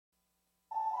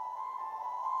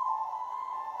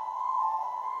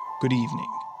Good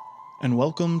evening, and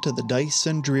welcome to the Dice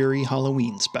and Dreary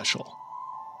Halloween special.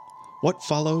 What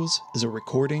follows is a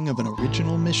recording of an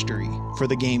original mystery for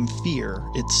the game Fear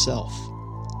itself.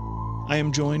 I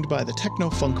am joined by the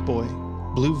Techno-Funk Boy,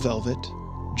 Blue Velvet,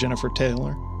 Jennifer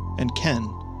Taylor, and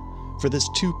Ken for this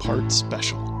two-part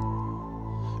special.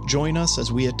 Join us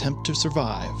as we attempt to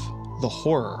survive the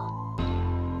horror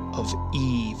of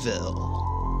Evil.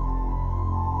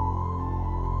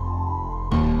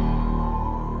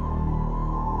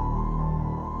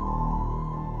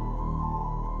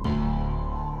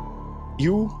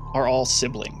 You are all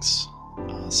siblings.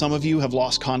 Some of you have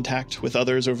lost contact with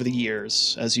others over the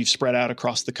years as you've spread out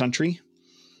across the country.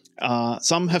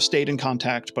 Some have stayed in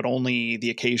contact, but only the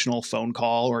occasional phone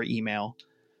call or email.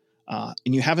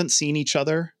 And you haven't seen each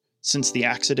other since the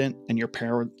accident and your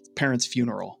parents'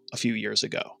 funeral a few years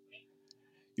ago.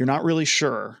 You're not really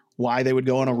sure why they would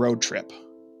go on a road trip.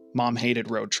 Mom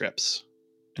hated road trips.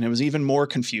 And it was even more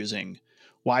confusing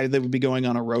why they would be going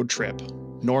on a road trip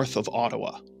north of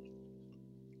Ottawa.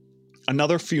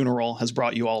 Another funeral has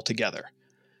brought you all together.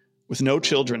 With no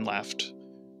children left,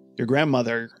 your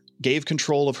grandmother gave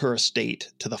control of her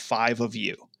estate to the five of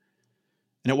you.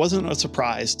 And it wasn't a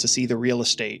surprise to see the real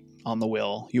estate on the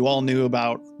will. You all knew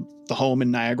about the home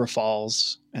in Niagara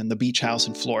Falls and the beach house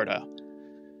in Florida.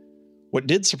 What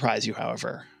did surprise you,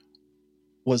 however,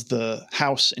 was the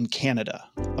house in Canada,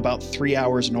 about 3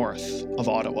 hours north of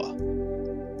Ottawa.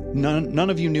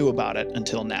 None of you knew about it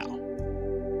until now.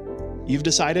 You've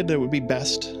decided that it would be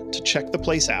best to check the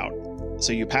place out,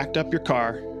 so you packed up your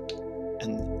car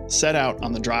and set out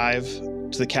on the drive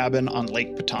to the cabin on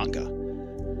Lake Petanka.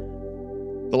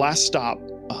 The last stop,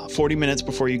 40 minutes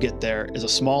before you get there, is a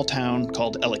small town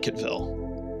called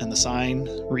Ellicottville, and the sign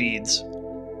reads,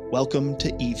 "Welcome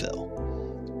to Evil."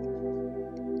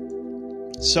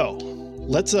 So,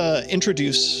 let's go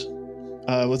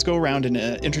around and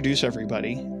introduce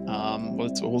everybody.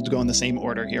 We'll go in the same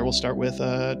order here. We'll start with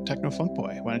Techno-Funk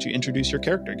Boy. Why don't you introduce your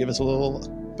character? Give us a little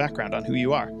background on who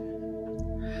you are.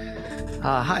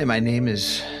 Hi, my name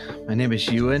is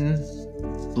Ewan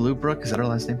Bluebrook. Is that our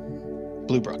last name?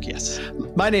 Bluebrook, yes.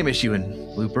 My name is Ewan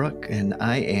Bluebrook, and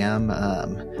I am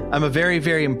I'm a very,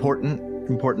 very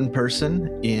important person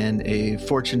in a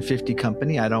Fortune 50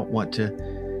 company. I don't want to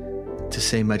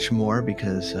say much more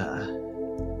because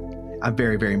I'm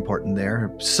very, very important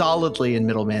there, solidly in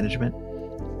middle management,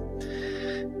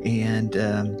 and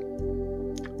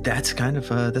that's kind of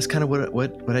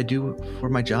what I do for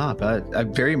my job.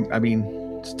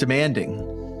 It's demanding.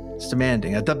 It's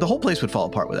demanding. The whole place would fall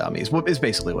apart without me. Is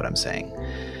basically what I'm saying.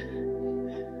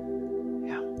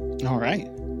 Yeah. All right.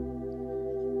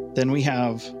 Then we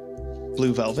have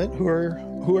Blue Velvet. Who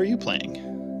are you playing?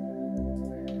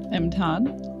 I'm Todd,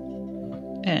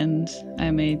 and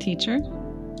I'm a teacher.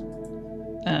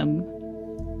 A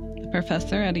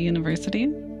professor at a university,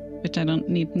 which I don't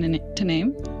need to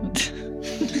name.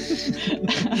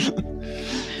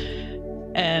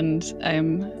 And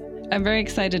I'm very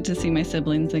excited to see my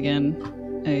siblings again.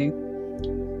 I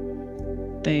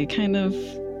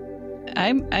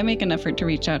make an effort to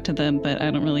reach out to them, but I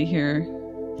don't really hear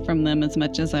from them as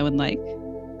much as I would like.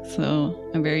 So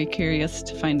I'm very curious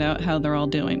to find out how they're all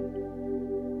doing.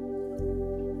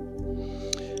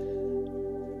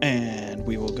 And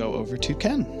we will go over to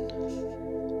Ken.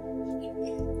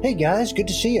 Hey guys, good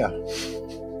to see you.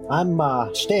 I'm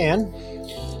Stan.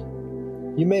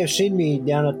 You may have seen me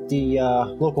down at the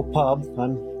local pub.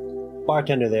 I'm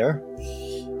bartender there.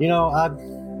 You know,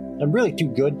 I'm really too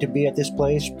good to be at this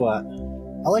place, but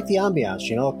I like the ambiance.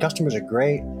 You know, customers are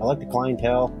great. I like the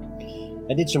clientele.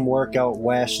 I did some work out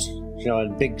west, you know,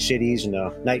 in big cities and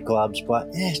nightclubs, but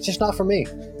it's just not for me.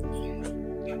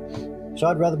 So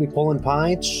I'd rather be pulling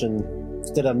pints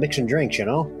instead of mixing drinks, you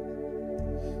know?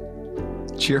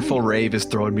 Cheerful rave is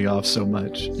throwing me off so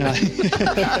much.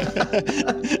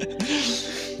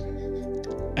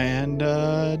 And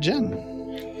Jen.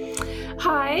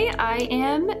 Hi, I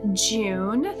am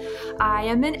June. I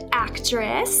am an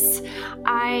actress.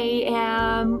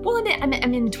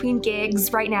 I'm in between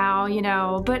gigs right now, you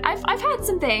know, but I've had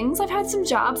some things. I've had some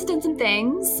jobs, done some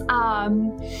things.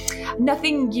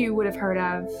 Nothing you would have heard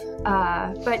of.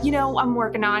 But, you know, I'm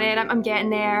working on it. I'm getting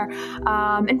there.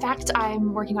 In fact,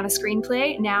 I'm working on a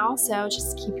screenplay now, so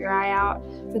just keep your eye out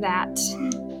for that.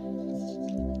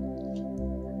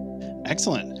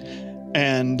 Excellent.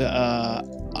 And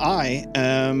I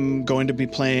am going to be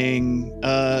playing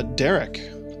Derek.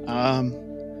 I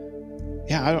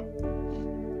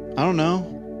don't know.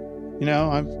 You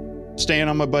know, I'm staying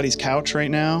on my buddy's couch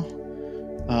right now.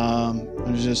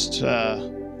 I'm just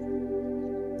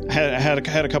I had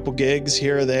a couple gigs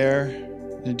here or there.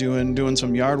 doing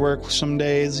some yard work some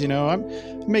days. I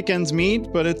make ends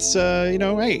meet, but it's hey, I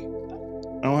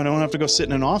don't have to go sit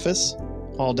in an office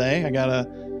all day.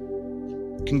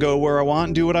 Can go where I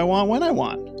want, do what I want when I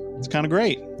want. It's kind of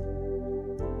great.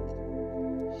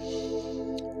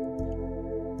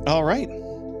 All right,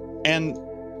 and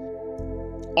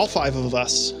all 5 of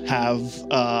us have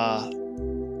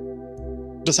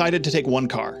decided to take one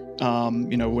car.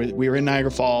 We were in Niagara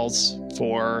Falls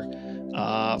for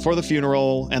the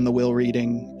funeral and the will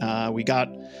reading. We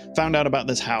found out about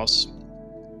this house.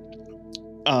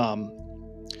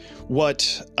 What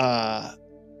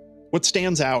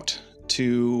stands out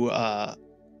to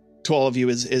all of you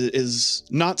is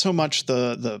not so much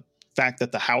the fact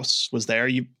that the house was there.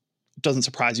 It doesn't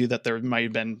surprise you that there might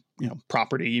have been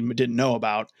property you didn't know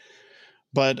about,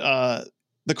 but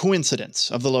the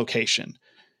coincidence of the location.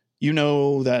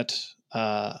 That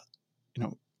our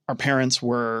parents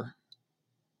were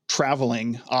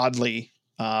traveling oddly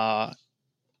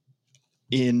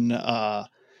in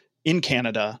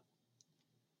Canada,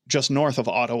 just north of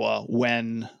Ottawa,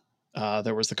 when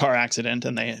there was the car accident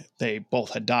and they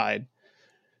both had died.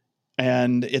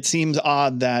 And it seems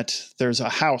odd that there's a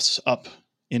house up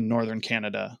in northern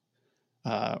Canada,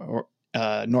 or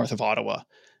north of Ottawa.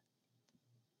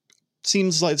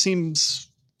 Seems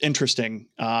interesting,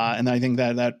 and I think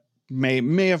that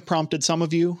may have prompted some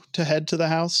of you to head to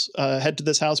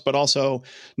this house, but also,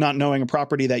 not knowing a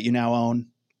property that you now own,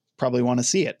 probably want to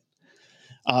see it.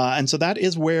 And so that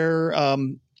is where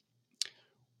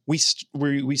we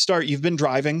start. You've been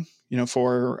driving,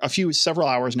 for several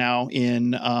hours now.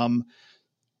 In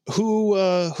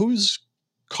whose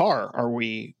car are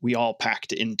we all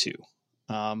packed into?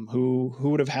 Who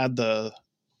would have had the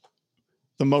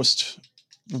most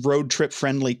road trip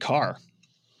friendly car?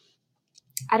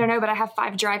 I don't know, but I have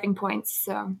 5 driving points,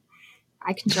 so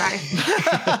I can drive.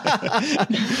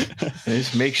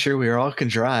 Just make sure we all can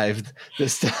drive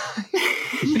this time.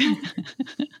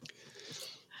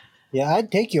 Yeah,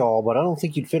 I'd take you all, but I don't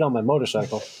think you'd fit on my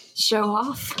motorcycle. Show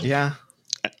off. Yeah.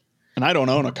 And I don't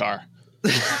own a car.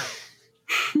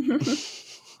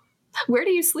 Where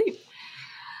do you sleep?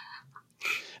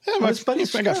 Yeah, I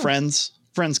got friends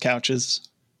couches,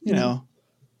 if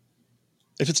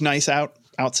it's nice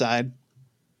outside.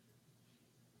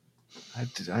 I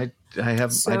just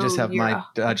have my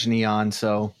Dodge Neon,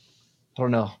 so I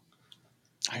don't know.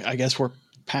 I guess we're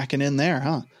packing in there,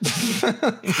 huh?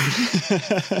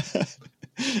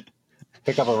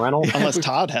 Pick up a rental. Unless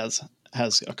Todd has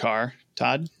a car.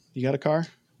 Todd, you got a car?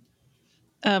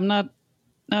 Not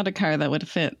a car that would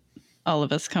fit all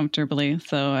of us comfortably.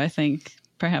 So I think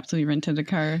perhaps we rented a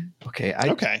car. Okay.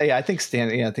 Yeah, I think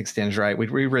Stan's right.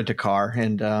 We rent a car,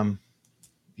 and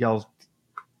y'all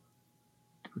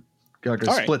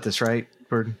gonna split this, right?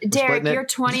 We're Derek, you're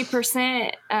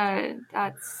 20%.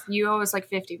 That's you owe us like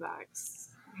 $50.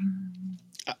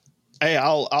 Hey,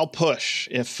 I'll push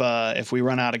if we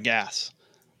run out of gas.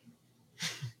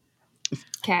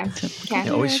 Okay.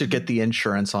 You always should get the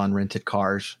insurance on rented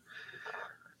cars.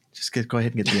 Just go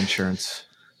ahead and get the insurance.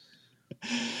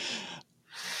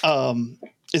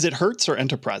 Is it Hertz or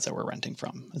Enterprise that we're renting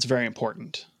from? It's very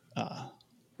important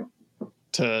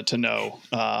to know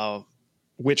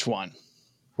which one.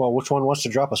 Well, which one wants to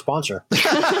drop a sponsor?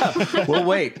 We'll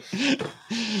wait.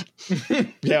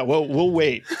 Yeah, we'll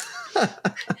wait.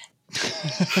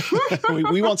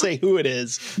 we won't say who it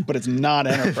is, but it's not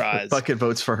Enterprise. Bucket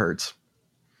votes for Hertz.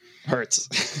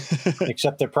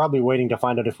 Except they're probably waiting to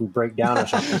find out if we break down or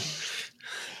something.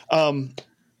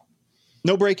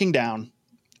 No breaking down,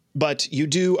 but you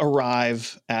do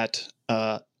arrive at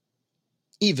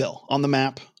Eville on the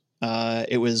map.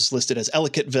 It was listed as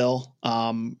Ellicottville.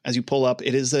 As you pull up,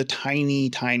 it is a tiny,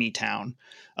 tiny town.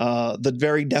 The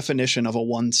very definition of a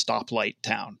one stoplight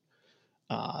town.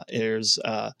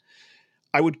 I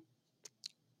would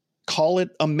call it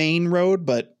a main road,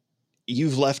 but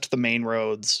you've left the main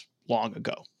roads long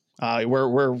ago.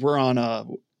 We're on a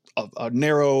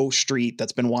narrow street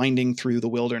that's been winding through the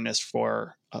wilderness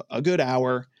for a good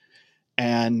hour,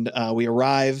 and we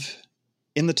arrive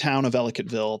in the town of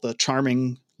Ellicottville. The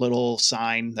charming little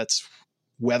sign that's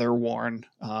weather worn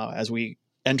as we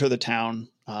enter the town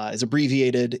is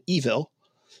abbreviated Eville,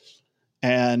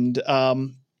 and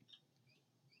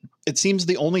it seems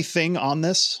the only thing on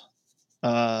this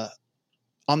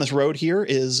road here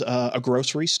is a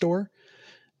grocery store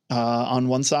on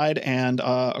one side, and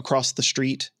across the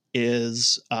street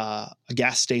is a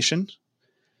gas station,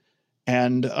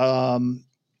 and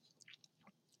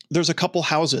there's a couple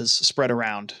houses spread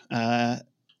around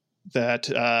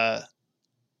that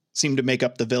seem to make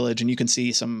up the village, and you can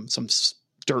see some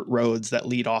dirt roads that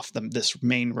lead off this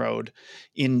main road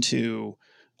into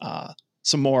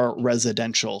some more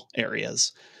residential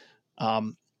areas.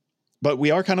 But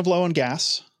we are kind of low on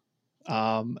gas.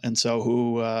 And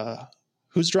so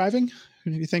who's driving?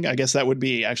 Who do you think? I guess that would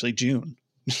be actually June.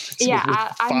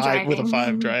 I'm driving. With a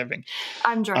 5 driving.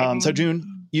 I'm driving. So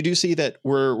June, you do see that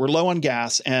we're low on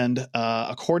gas, and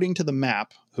according to the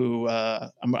map,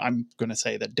 I'm going to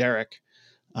say that Derek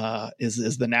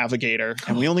is the navigator,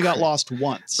 and we only got lost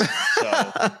once.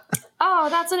 So. Oh,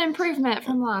 that's an improvement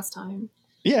from last time.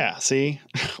 Yeah, see,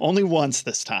 only once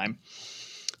this time.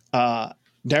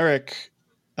 Derek.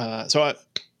 So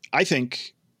I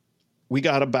think we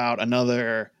got about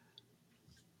another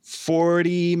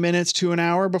 40 minutes to an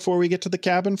hour before we get to the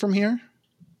cabin from here.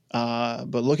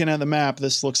 But looking at the map,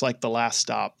 this looks like the last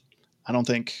stop. I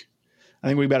think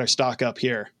we better stock up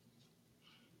here.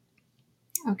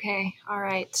 Okay. All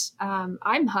right.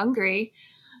 I'm hungry.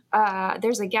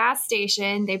 There's a gas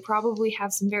station. They probably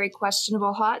have some very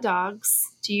questionable hot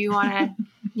dogs. Do you want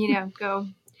to, go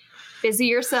busy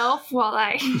yourself while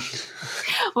I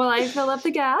fill up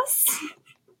the gas?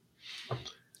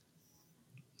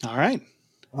 All right.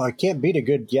 Oh, I can't beat a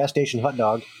good gas station hot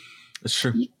dog. That's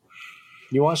true.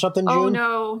 You want something, June?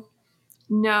 Oh,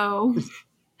 no.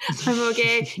 I'm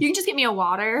okay. You can just get me a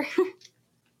water.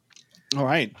 All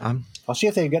right. I'll see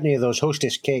if they've got any of those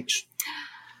Hostess cakes.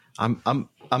 I'm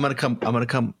gonna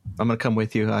come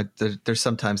with you. There's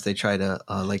sometimes they try to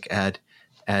add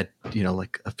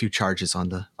like a few charges on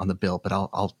the bill, but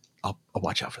I'll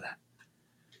watch out for that.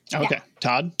 Okay, Yeah.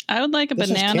 Todd. I would like a This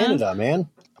banana. is Canada, man.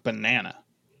 A banana.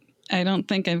 I don't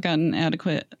think I've gotten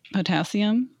adequate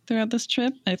potassium throughout this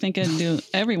trip. I think it'd do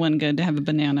everyone good to have a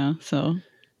banana. So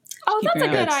Oh, keep that's a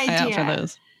your good eye out for idea.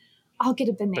 those. I'll get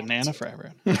a banana. Banana for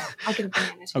everyone. I'll get a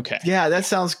banana. Too. Okay. Yeah, that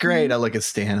sounds great. I look at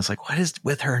Stan. It's like, what is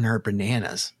with her and her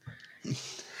bananas?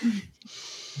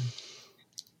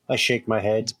 I shake my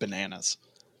head. It's bananas.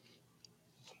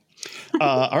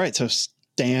 All right. So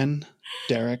Stan,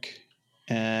 Derek,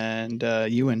 and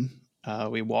Ewan,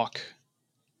 we walk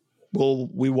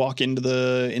into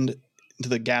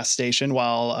the gas station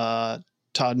while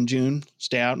Todd and June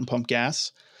stay out and pump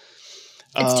gas.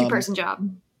 It's a 2-person job.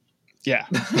 Yeah.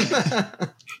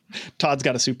 Todd's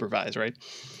got to supervise, right?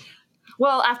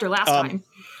 Well, after last time.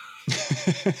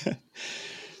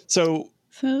 So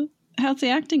how's the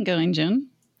acting going, June?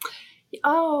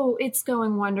 Oh, it's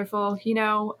going wonderful.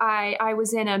 I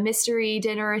was in a mystery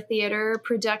dinner theater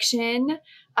production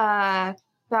about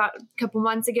a couple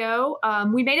months ago.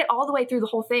 We made it all the way through the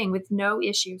whole thing with no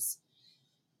issues.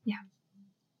 Yeah.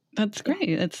 That's great.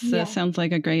 It Yeah. sounds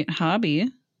like a great hobby.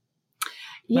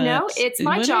 It's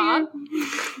my what job.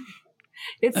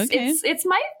 It's Okay. it's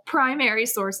my primary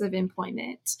source of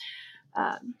employment.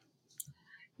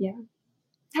 Yeah.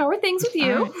 How are things with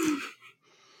you? All right.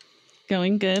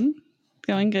 Going good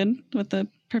with the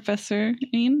professor,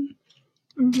 Ian.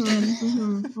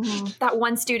 That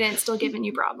one student still giving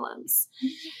you problems.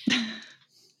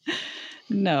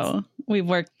 No, we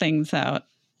worked things out.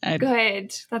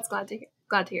 Good. That's glad to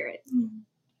hear it.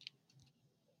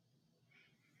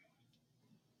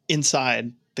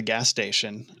 inside the gas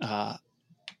station,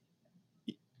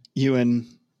 Ewan,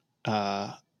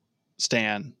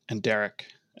 Stan, and Derek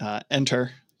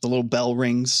enter. The little bell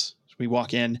rings. We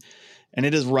walk in, and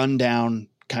it is run down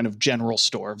kind of general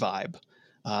store vibe.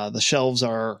 The shelves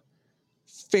are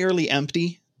fairly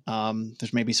empty.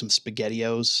 There's maybe some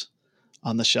SpaghettiOs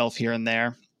on the shelf here and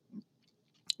there.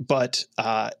 But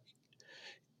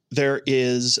there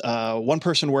is one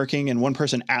person working and one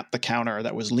person at the counter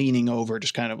that was leaning over,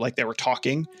 just kind of like they were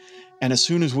talking. And as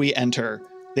soon as we enter,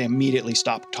 they immediately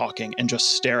stop talking and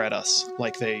just stare at us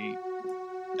like they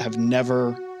have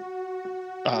never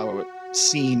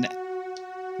seen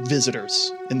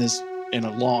visitors in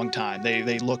a long time.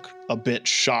 They look a bit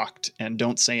shocked and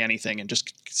don't say anything and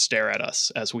just stare at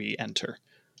us as we enter.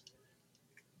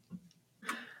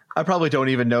 I probably don't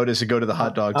even notice and go to the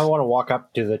hot dogs. I want to walk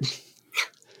up to the.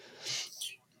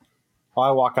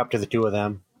 I walk up to the two of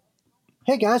them.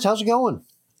 Hey guys, how's it going?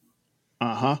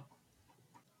 Uh-huh.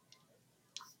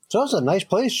 So it's a nice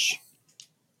place.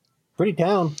 Pretty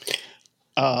town.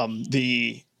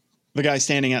 The guy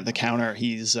standing at the counter,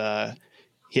 he has a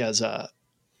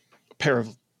pair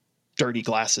of dirty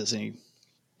glasses, and he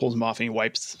pulls them off and he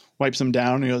wipes them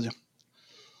down. And he goes,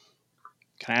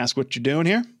 "Can I ask what you're doing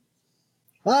here?"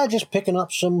 Just picking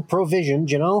up some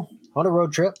provisions, on a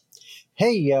road trip.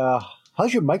 Hey,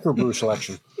 how's your microbrew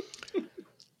selection?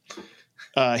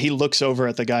 He looks over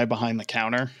at the guy behind the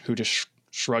counter, who just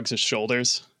shrugs his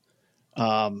shoulders.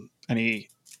 And the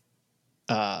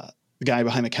guy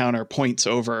behind the counter points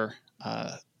over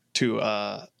to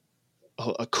a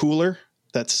cooler.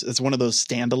 It's one of those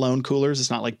standalone coolers. It's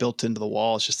not like built into the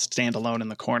wall. It's just standalone in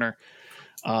the corner.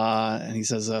 And he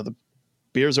says, the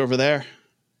beer's over there.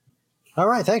 All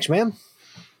right, thanks, man.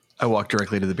 I walk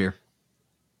directly to the beer.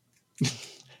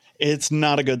 It's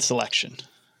not a good selection.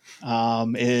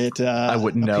 It I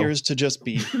wouldn't know. Appears to just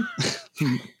be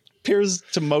appears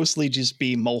to mostly just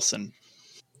be Molson.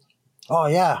 Oh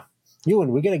yeah,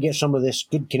 Ewan, we gotta get some of this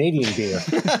good Canadian beer.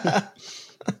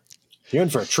 You're in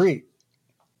for a treat.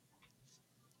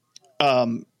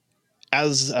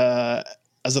 As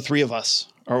the three of us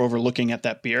are overlooking at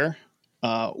that beer,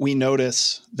 we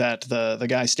notice that the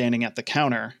guy standing at the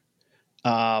counter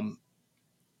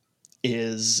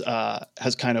has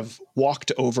kind of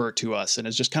walked over to us and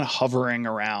is just kind of hovering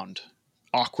around,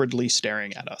 awkwardly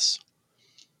staring at us.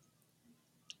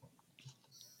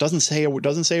 Doesn't say a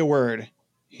word.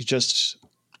 He's just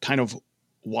kind of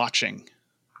watching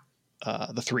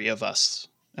the three of us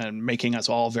and making us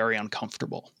all very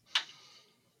uncomfortable.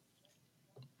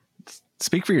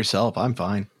 Speak for yourself. I'm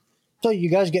fine. So you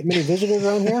guys get many visitors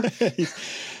around here?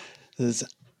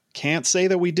 Can't say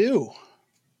that we do.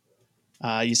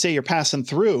 You say you're passing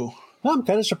through. Well, I'm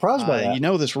kind of surprised by that. You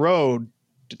know this road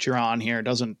that you're on here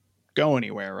doesn't go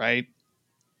anywhere, right?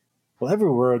 Well, every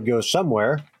road goes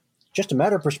somewhere. Just a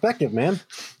matter of perspective, man.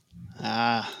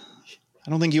 I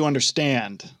don't think you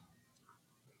understand.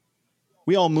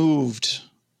 We all moved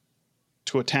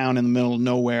to a town in the middle of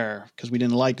nowhere because we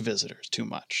didn't like visitors too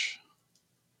much.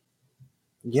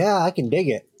 Yeah, I can dig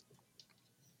it.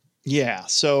 Yeah,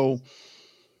 so,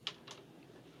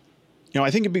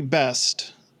 I think it'd be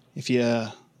best if you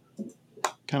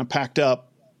kind of packed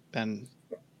up and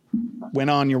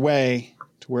went on your way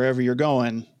to wherever you're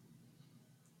going,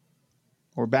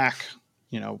 or back,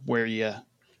 where you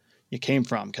came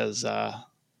from, because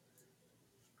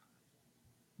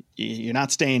you're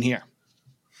not staying here.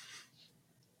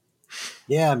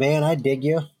 Yeah, man, I dig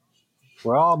you.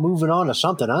 We're all moving on to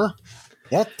something, huh?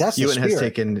 That's the Ewan spirit. has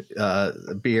taken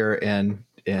beer and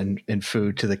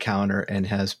food to the counter and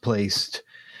has placed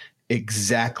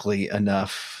exactly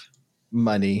enough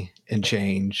money and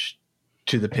change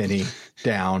to the penny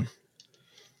down.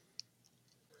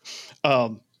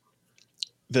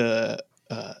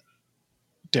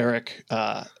 Derek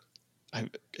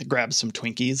grabs some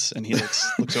Twinkies and he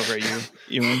looks over at you,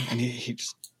 Ewan, and he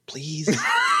just, please.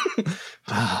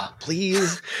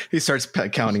 Please. He starts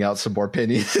counting out some more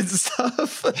pennies and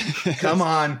stuff. Come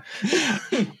on.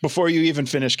 Before you even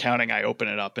finish counting, I open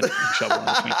it up and shove one of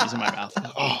the Twinkies in my mouth.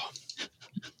 Oh,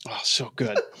 so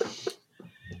good.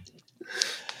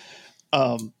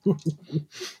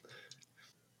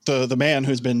 The man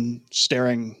who's been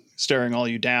staring all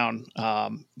you down,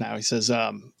 now he says,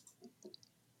 all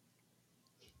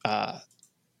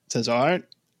right,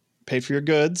 pay for your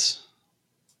goods.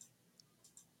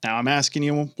 Now I'm asking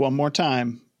you one more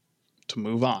time to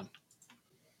move on.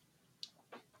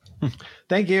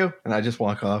 Thank you. And I just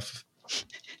walk off.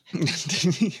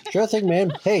 Sure thing,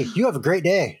 man. Hey, you have a great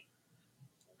day.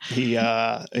 He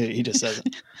just says,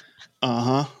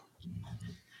 uh-huh.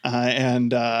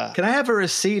 And can I have a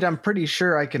receipt? I'm pretty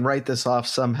sure I can write this off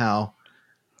somehow.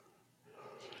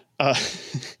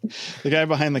 The guy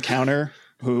behind the counter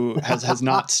who has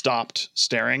not stopped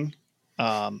staring,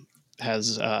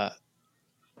 has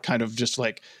kind of just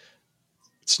like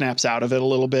snaps out of it a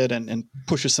little bit and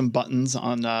pushes some buttons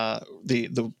on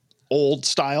the old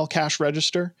style cash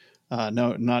register.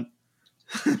 No, not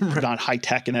high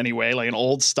tech in any way, like an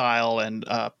old style, and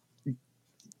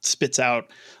spits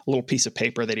out a little piece of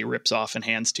paper that he rips off and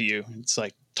hands to you. It's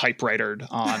like typewritered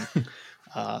on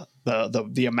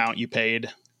the amount you paid.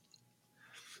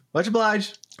 Much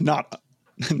obliged. Not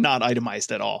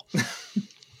itemized at all.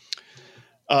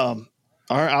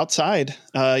 Are outside.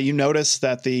 You notice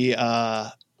that the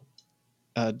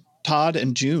Todd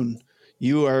and June,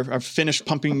 you are finished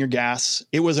pumping your gas.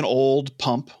 It was an old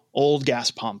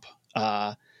gas pump.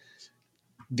 Not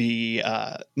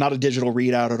a digital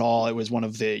readout at all. It was one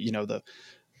of the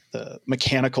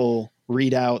mechanical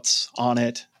readouts on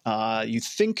it. You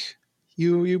think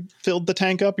you filled the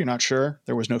tank up. You're not sure.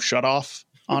 There was no shut off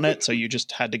on it, so you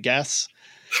just had to guess.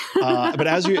 But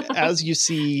as you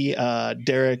see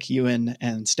Derek, Ewan,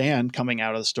 and Stan coming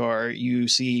out of the store, you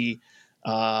see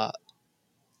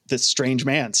this strange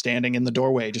man standing in the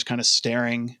doorway, just kind of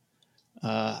staring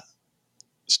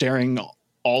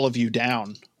all of you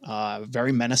down,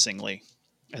 very menacingly,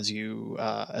 as you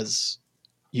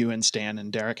and Stan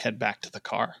and Derek head back to the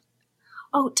car.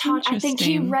 Oh, Todd, I think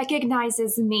he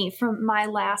recognizes me from my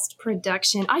last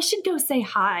production. I should go say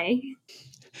hi.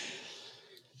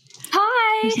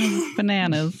 Hi.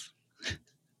 Bananas.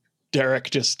 Derek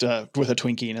just with a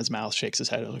Twinkie in his mouth shakes his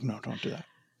head. Like, no, don't do that.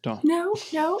 Don't. No,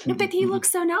 but he looks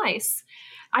so nice.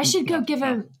 I should go give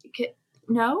him.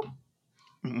 No?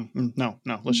 No.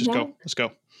 Let's just go. Let's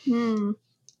go. You're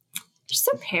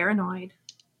so paranoid.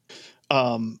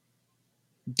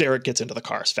 Derek gets into the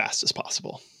car as fast as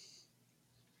possible.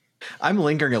 I'm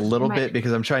lingering a little bit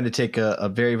because I'm trying to take a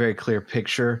very, very clear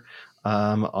picture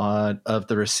of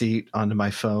the receipt onto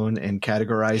my phone and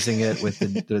categorizing it with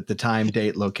the time,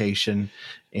 date, location,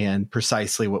 and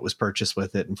precisely what was purchased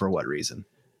with it and for what reason.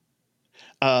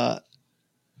 As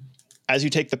you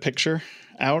take the picture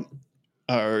out,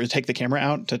 or take the camera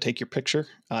out to take your picture,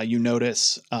 you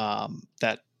notice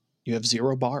that you have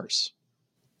 0 bars.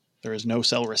 There is no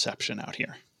cell reception out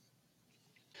here.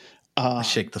 I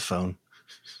shake the phone.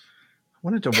 I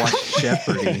wanted to watch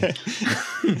Jeopardy.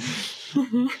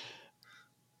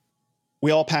 We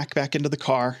all pack back into the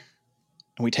car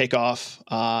and we take off.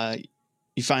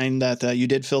 You find that you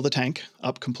did fill the tank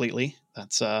up completely.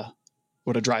 That's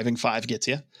what a driving 5 gets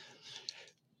you.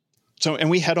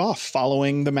 And we head off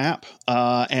following the map.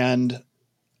 And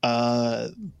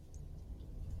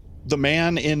the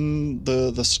man in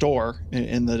the store,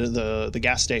 in the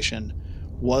gas station,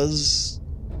 was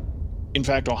in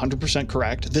fact 100%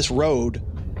 correct. This road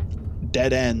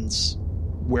dead ends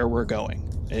where we're going.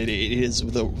 It is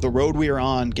the road we are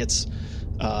on gets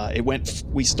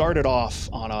we started off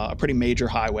on a pretty major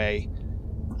highway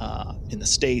in the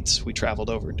States. We traveled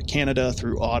over into Canada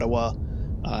through Ottawa,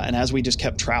 and as we just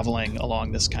kept traveling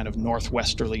along this kind of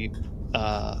northwesterly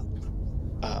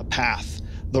path,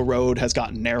 the road has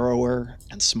gotten narrower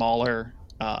and smaller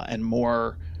and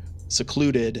more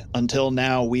secluded until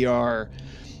now we are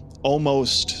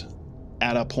almost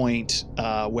at a point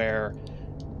where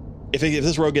if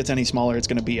this road gets any smaller, it's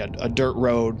going to be a dirt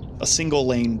road, a single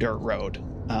lane dirt road.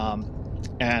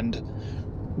 And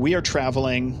we are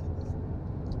traveling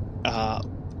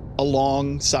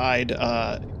alongside,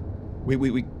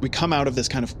 we come out of this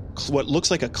kind of what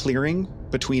looks like a clearing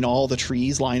between all the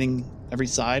trees lining every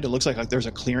side. It looks like there's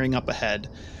a clearing up ahead,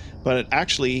 but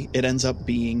it ends up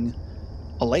being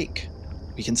a lake.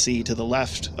 We can see to the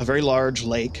left a very large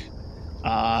lake.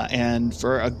 And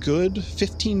for a good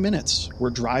 15 minutes,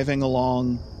 we're driving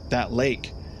along that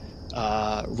lake,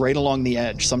 right along the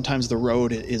edge. Sometimes the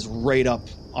road is right up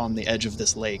on the edge of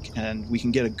this lake, and we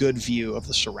can get a good view of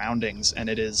the surroundings. And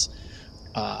it is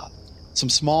some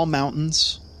small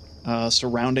mountains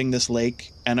surrounding this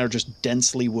lake and are just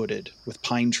densely wooded with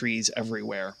pine trees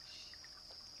everywhere.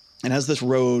 And as this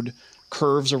road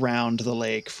curves around the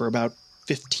lake for about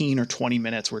 15 or 20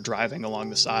 minutes, we're driving along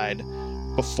the side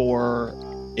before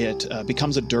it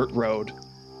becomes a dirt road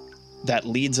that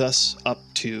leads us up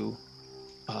to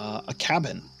a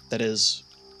cabin that is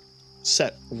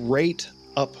set right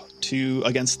up to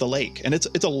against the lake. And it's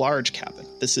a large cabin.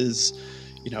 This is,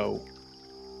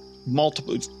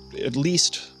 multiple, at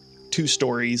least 2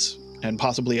 stories and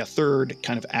possibly a third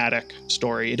kind of attic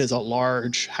story. It is a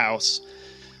large house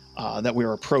that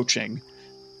we're approaching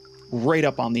right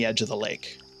up on the edge of the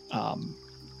lake.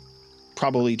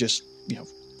 Probably just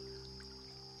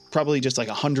like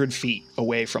 100 feet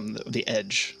away from the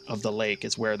edge of the lake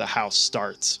is where the house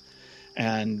starts.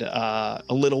 And a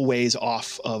little ways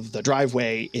off of the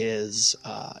driveway is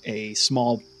a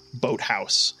small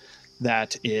boathouse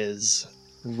that is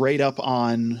right up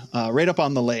on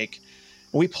the lake.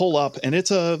 We pull up, and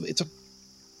it's a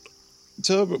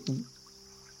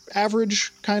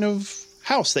average kind of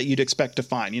house that you'd expect to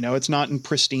find. It's not in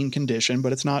pristine condition,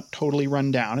 but it's not totally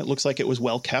run down. It looks like it was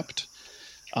well kept.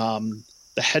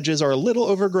 The hedges are a little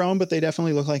overgrown, but they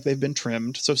definitely look like they've been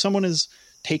trimmed. So someone is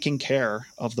taking care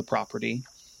of the property.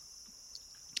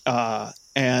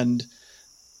 And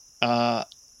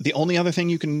the only other thing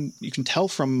you can tell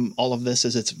from all of this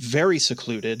is it's very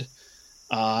secluded,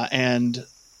 and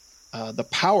the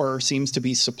power seems to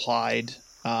be supplied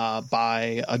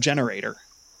by a generator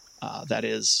that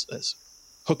is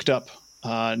hooked up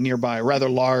nearby, a rather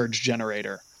large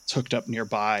generator. It's hooked up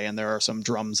nearby, and there are some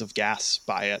drums of gas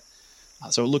by it.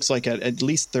 So it looks like at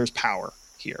least there's power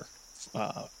here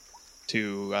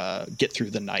to get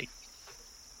through the night.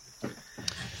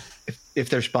 If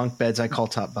there's bunk beds, I call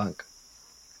top bunk.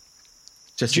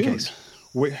 Just in case.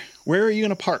 Where are you going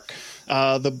to park?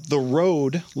 The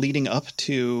road leading up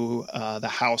to the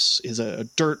house is a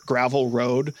dirt gravel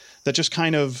road that just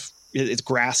kind of, it's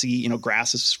grassy,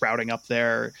 grass is sprouting up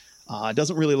there. It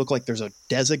doesn't really look like there's a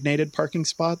designated parking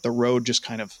spot. The road just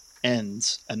kind of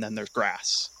ends and then there's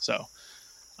grass. So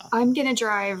I'm going to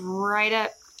drive right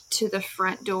up to the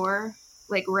front door,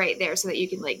 like right there, so that you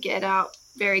can get out,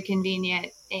 very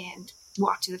convenient, and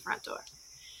walk to the front door.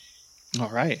 All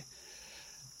right.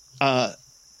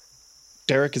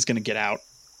 Derek is going to get out.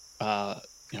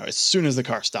 As soon as the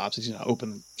car stops, he's going to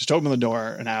open the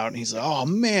door and out. And he's like, "Oh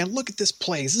man, look at this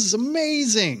place! This is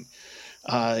amazing."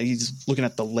 He's looking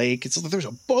at the lake. It's like, there's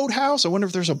a boathouse. I wonder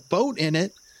if there's a boat in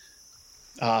it.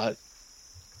 I'm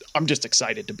just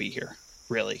excited to be here.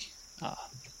 Really.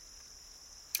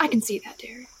 I can see that,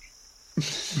 Derek.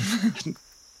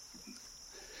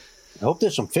 I hope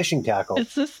there's some fishing tackle.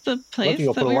 Is this the place Lucky,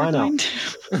 that we were going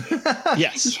to?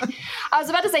 Yes. I was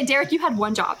about to say, Derek, you had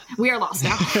one job. We are lost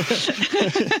now.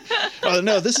 Oh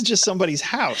no, this is just somebody's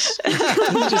house. This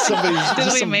is just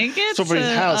make it somebody's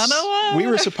to house. Ottawa? We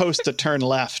were supposed to turn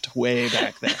left way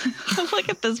back there. Look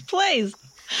at this place.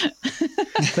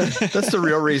 That's the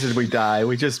real reason we die.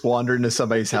 We just wander into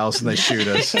somebody's house and they shoot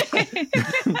us.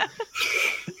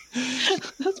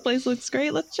 This place looks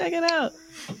great. Let's check it out.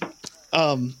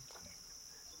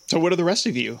 So what are the rest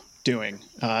of you doing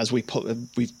as we've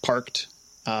parked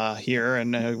here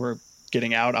and we're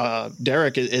getting out?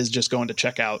 Derek is just going to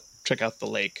check out the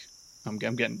lake. I'm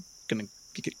gonna get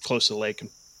close to the lake and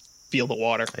feel the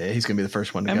water. Yeah, he's gonna be the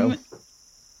first one to go.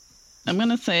 I'm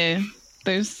gonna say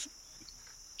there's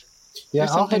Yeah, I'll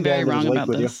something head very down to wrong the lake about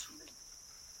with you. this.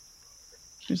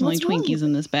 There's only What's wrong? Twinkies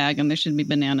in this bag, and there should be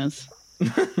bananas. I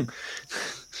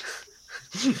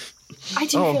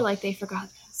do Oh. feel like they forgot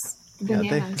this. The Yeah, they-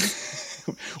 bananas.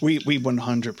 We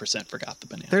 100% forgot the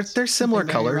bananas. They're similar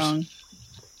They're very colors. wrong.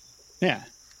 Yeah.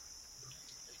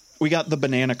 We got the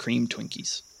banana cream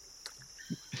Twinkies.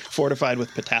 Fortified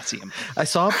with potassium. I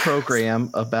saw a program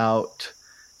about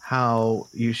how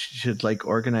you should like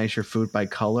organize your food by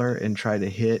color and try to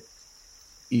hit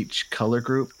each color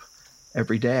group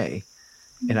every day.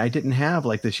 And I didn't have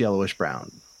like this yellowish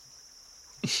brown.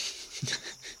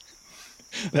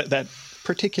 That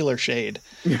particular shade.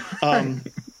 More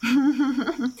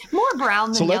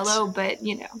brown So than let's- yellow, but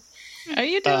Are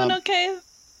you doing Um, okay?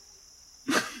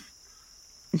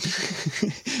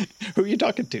 Who are you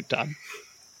talking to, Todd?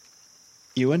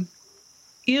 Ewan?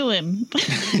 Ewan.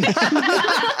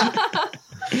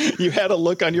 You had a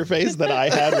look on your face that I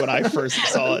had when I first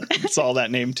saw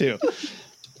that name too.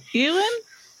 Ewan?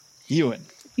 Ewan.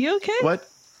 You okay? What?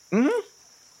 Mm-hmm.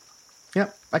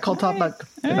 Yep. I called Top All right. back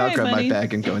and All I'll right, grab buddy. my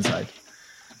bag and go inside.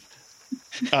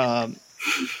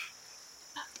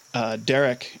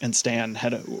 Derek and Stan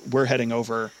we're heading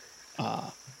over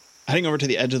to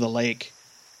the edge of the lake,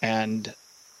 and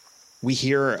we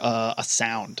hear a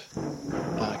sound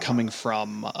coming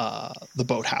from the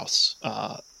boathouse.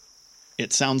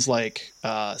 It sounds like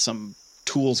some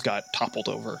tools got toppled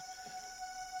over.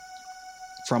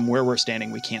 From where we're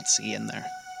standing, we can't see in there.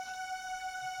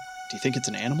 Do you think it's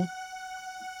an animal?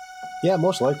 Yeah,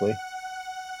 most likely.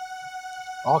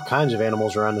 All kinds of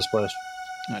animals around this place.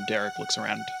 Derek looks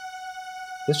around.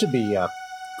 This would be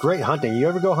great hunting. You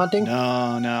ever go hunting? No,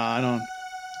 I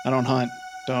don't hunt.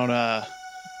 I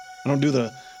don't do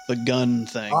the gun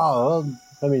thing. Oh, well,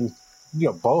 I mean, you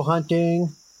go bow hunting.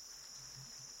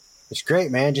 It's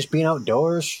great, man. Just being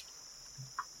outdoors.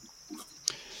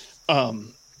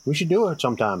 We should do it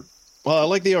sometime. Well, I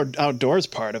like the outdoors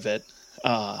part of it.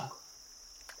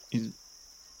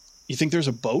 You think there's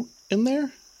a boat in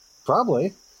there?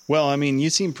 Probably. Well, I mean, you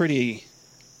seem pretty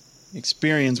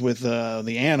experienced with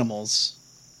the animals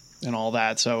and all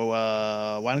that, so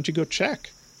why don't you go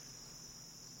check?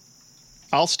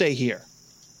 I'll stay here.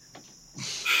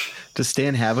 Does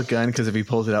Stan have a gun? Because if he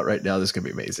pulls it out right now, this is going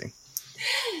to be amazing.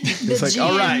 the like, GM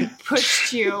all right.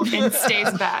 pushed you and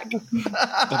stays back.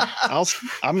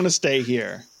 I'm going to stay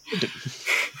here.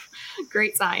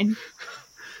 Great sign.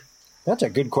 That's a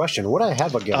good question. Would I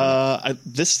have a gun?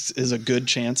 This is a good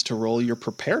chance to roll your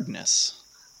preparedness.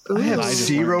 I have I just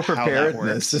zero learned how that preparedness.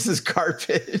 works. This is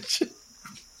garbage.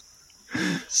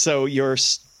 So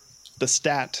the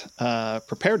stat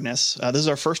preparedness, this is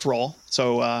our first roll.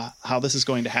 So how this is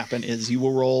going to happen is you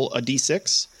will roll a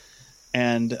d6,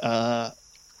 and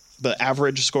the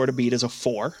average score to beat is a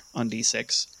 4 on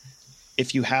d6.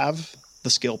 If you have the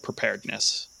skill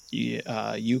preparedness,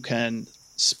 you can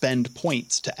spend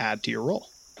points to add to your roll.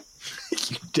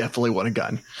 You definitely want a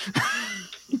gun.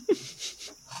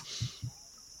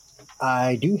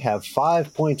 I do have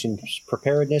 5 points in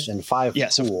preparedness and 5 Yeah,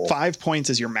 so pool. 5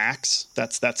 points is your max.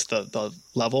 That's the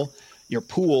level. Your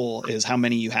pool is how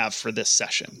many you have for this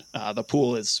session. The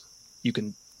pool is you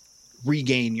can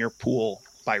regain your pool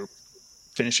by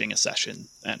finishing a session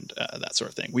and that sort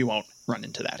of thing. We won't run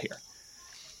into that here.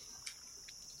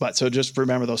 But so just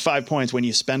remember those 5 points. When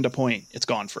you spend a point, it's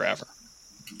gone forever.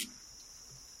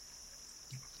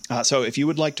 So if you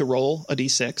would like to roll a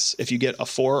d6, if you get a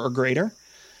 4 or greater,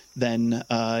 then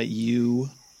you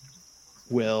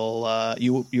will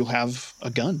you'll have a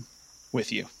gun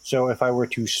with you. So if I were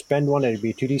to spend one, it'd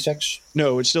be 2d6?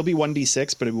 No, it'd still be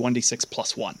 1d6, but it'd be 1d6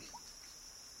 plus 1.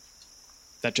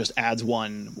 That just adds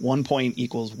 1. 1 point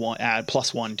equals 1, add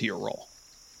plus 1 to your roll.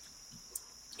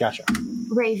 Gotcha.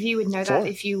 Rave, you would know 4. that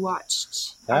if you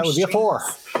watched. That our would be a 4.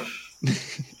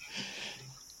 streams.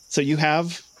 So you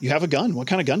have a gun. What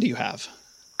kind of gun do you have?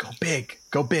 Go big.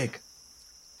 Go big.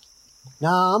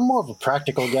 Nah, I'm more of a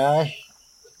practical guy.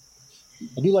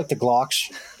 I do like the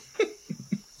Glocks.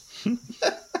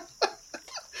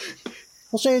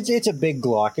 We'll say it's a big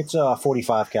Glock. It's a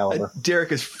 45 caliber.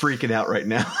 Derek is freaking out right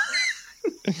now.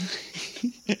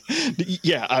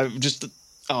 Yeah, I just.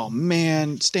 Oh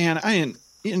man, Stan, I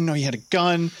didn't know you had a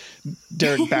gun.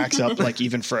 Derek backs up like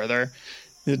even further.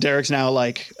 Derek's now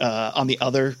like on the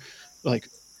other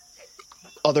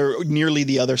nearly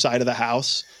the other side of the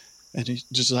house, and he's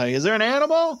just like, "Is there an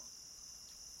animal?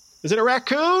 Is it a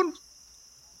raccoon?"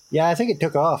 Yeah, I think it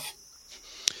took off.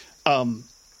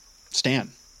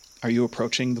 Stan, are you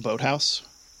approaching the boathouse?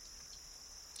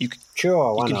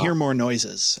 Sure, why You can not? hear more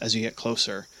noises as you get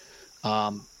closer.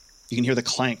 You can hear the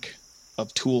clank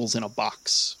of tools in a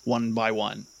box, one by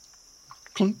one.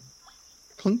 Clunk,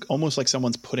 clunk, almost like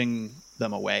someone's putting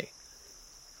them away.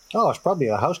 Oh, it's probably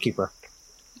a housekeeper.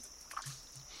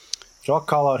 So I'll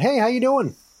call out, "Hey, how you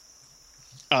doing?"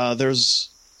 There's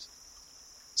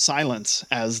silence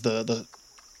as the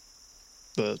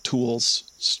tools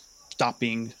stop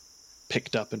being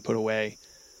picked up and put away.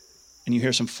 And you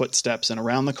hear some footsteps, and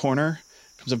around the corner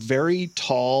comes a very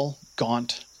tall,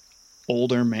 gaunt,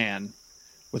 older man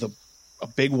with a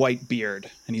big white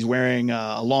beard, and he's wearing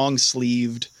a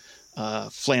long-sleeved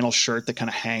flannel shirt that kind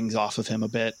of hangs off of him a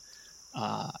bit,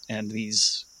 and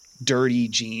these dirty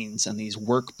jeans and these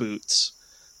work boots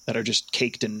that are just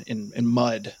caked in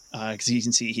mud. Because you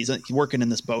can see he's working in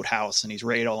this boathouse, and he's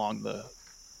right along the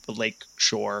lake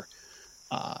shore,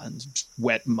 and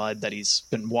wet mud that he's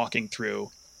been walking through.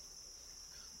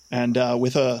 And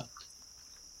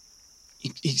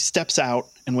he steps out,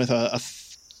 and with a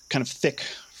kind of thick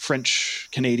French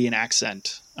Canadian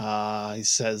accent, he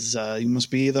says, "You must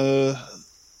be the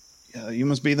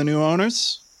new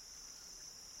owners.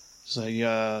 So you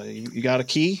got a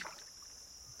key?"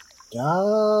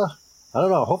 I don't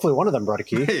know. Hopefully one of them brought a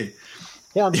key. Hey,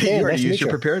 Yeah, I'm you Stan. already Nice to used meet your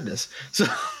you. preparedness. So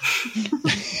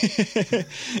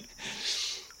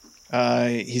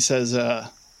He says,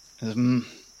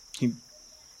 he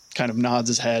kind of nods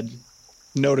his head,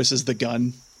 notices the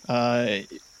gun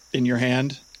in your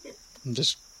hand, and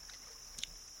just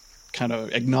kind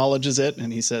of acknowledges it,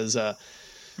 and he says,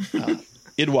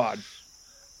 "Edward."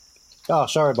 Oh,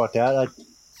 sorry about that. I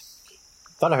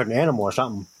thought I heard an animal or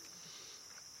something.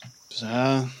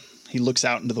 He looks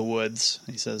out into the woods.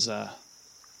 He says, "There's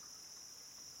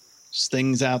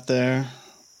things out there.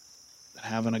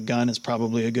 Having a gun is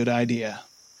probably a good idea."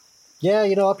 Yeah,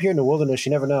 up here in the wilderness,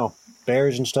 you never know.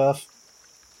 Bears and stuff.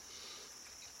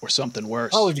 Or something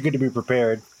worse. Always good to be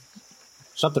prepared.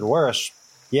 Something worse.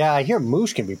 Yeah, I hear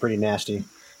moose can be pretty nasty.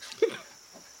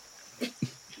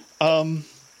 Let's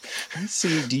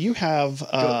see. Do you have? go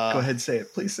ahead, say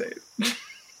it. Please say it.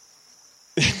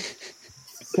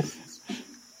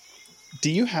 Do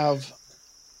you have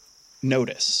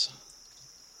notice?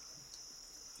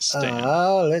 Stan.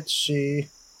 Let's see.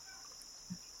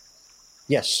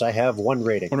 Yes, I have 1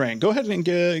 rating. One rating. Go ahead and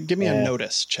give me a Yeah.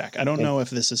 notice check. I don't know if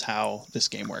this is how this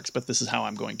game works, but this is how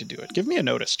I'm going to do it. Give me a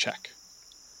notice check.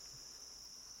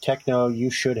 Techno, you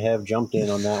should have jumped in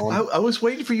on that one. I was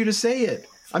waiting for you to say it.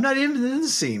 I'm not even in the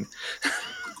scene.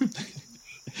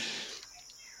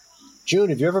 June,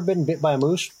 have you ever been bit by a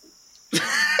moose?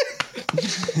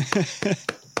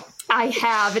 I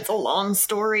have. It's a long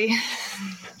story.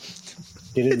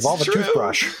 Did it involve a true.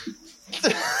 toothbrush?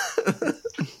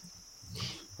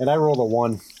 And I rolled a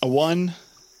 1. A 1.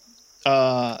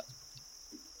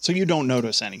 So you don't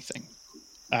notice anything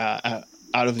out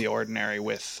of the ordinary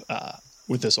with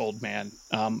this old man,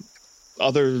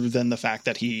 other than the fact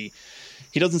that he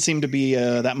doesn't seem to be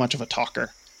that much of a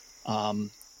talker.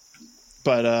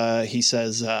 But he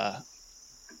says, I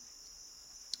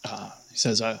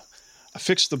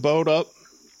fixed the boat up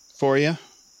for you.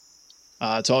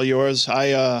 It's all yours.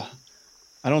 I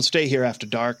don't stay here after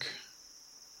dark.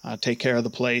 I take care of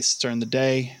the place during the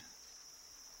day,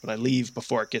 but I leave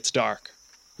before it gets dark.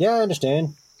 Yeah, I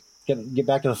understand. Get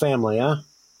back to the family, huh?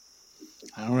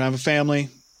 I don't have a family.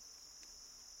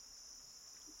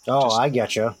 Oh, Just- I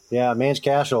getcha. Yeah, man's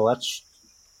castle.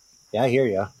 Yeah, I hear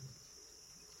ya.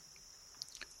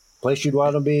 Place you'd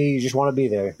want to be. You just want to be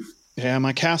there. Yeah,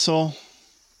 my castle,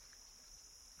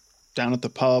 down at the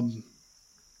pub,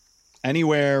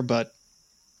 anywhere but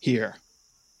here.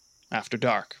 after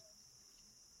dark.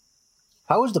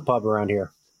 How is the pub around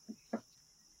here?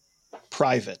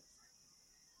 Private.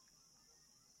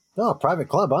 Oh, private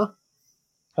club, huh?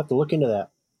 Have to look into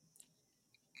that.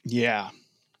 Yeah.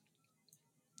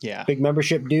 Big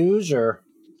membership dues, or?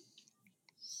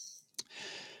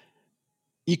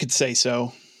 You could say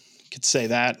so. You could say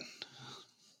that.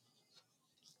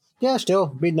 Yeah, still,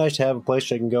 it'd be nice to have a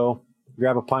place I can go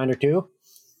grab a pint or two.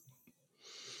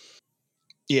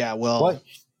 Yeah, well, What?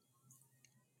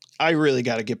 I really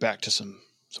got to get back to some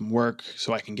work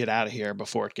so I can get out of here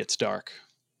before it gets dark.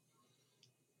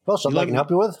 Well, something I can help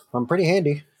you with? I'm pretty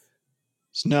handy.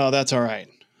 No, that's all right.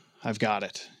 I've got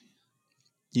it.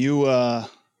 You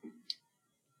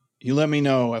let me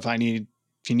know if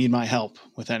you need my help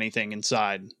with anything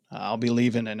inside. I'll be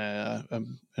leaving in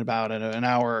about an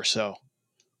hour or so.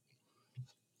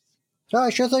 All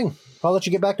right, sure thing. I'll let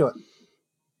you get back to it.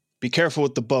 Be careful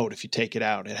with the boat if you take it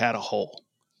out. It had a hole.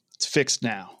 It's fixed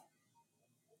now.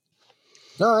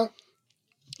 All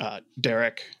right.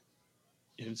 Derek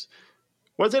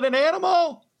was it an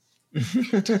animal?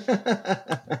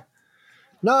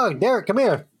 No, Derek, come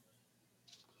here.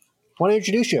 I want to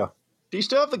introduce you. Do you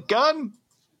still have the gun?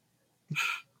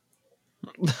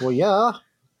 Well, yeah.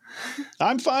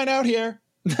 I'm fine out here.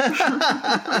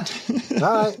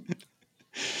 All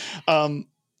right.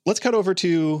 Let's cut over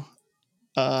to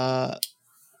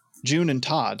June and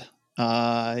Todd.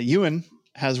 Ewan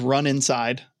has run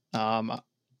inside. I'm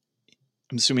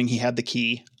assuming he had the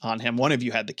key on him. One of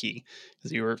you had the key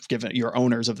because you're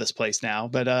owners of this place now.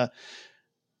 But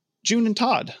June and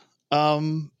Todd,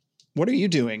 what are you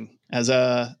doing? As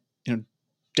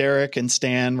Derek and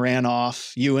Stan ran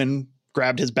off. Ewan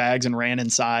grabbed his bags and ran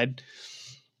inside.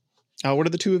 What are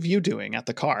the two of you doing at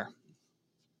the car?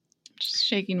 Just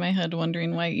shaking my head,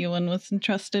 wondering why Ewan was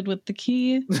entrusted with the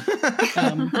key.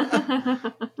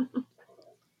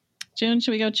 June,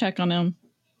 should we go check on him?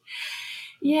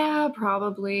 Yeah,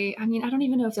 probably. I mean, I don't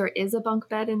even know if there is a bunk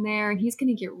bed in there, and he's going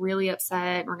to get really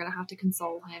upset. We're going to have to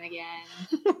console him again.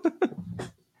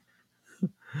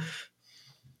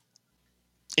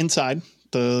 Inside,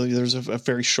 there's a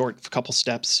very short couple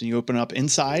steps, and you open up.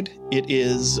 Inside, it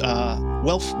is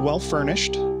well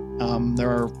furnished. There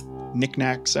are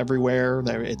knickknacks everywhere.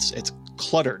 It's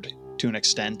cluttered to an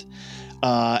extent,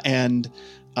 and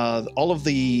all of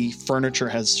the furniture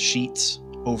has sheets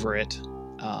over it.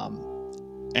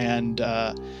 And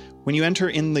when you enter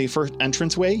in the first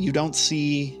entranceway, you don't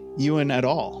see Ewan at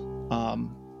all.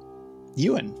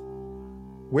 Ewan,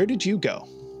 where did you go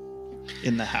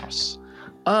in the house?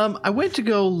 I went to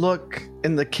go look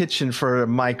in the kitchen for a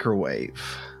microwave.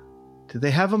 Do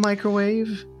they have a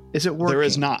microwave? Is it working? There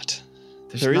is not.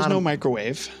 There is no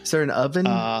microwave. Is there an oven?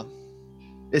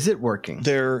 Is it working?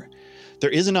 There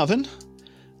is an oven.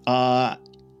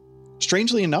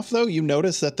 Strangely enough, though, you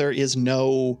notice that there is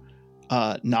no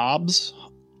knobs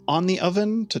on the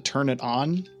oven to turn it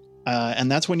on.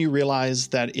 And that's when you realize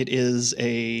that it is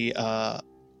a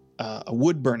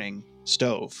wood-burning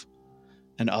stove.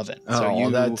 An oven. So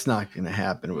that's not going to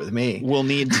happen with me. We'll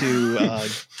need to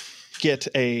get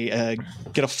a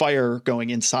fire going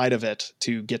inside of it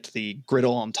to get the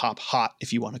griddle on top hot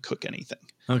if you want to cook anything.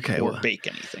 Okay, or bake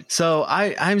anything. So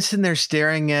I'm sitting there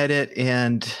staring at it,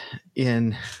 and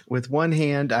with one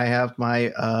hand I have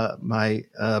my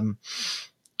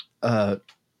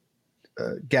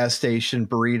gas station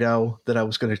burrito that I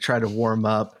was going to try to warm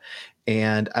up,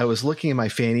 and I was looking in my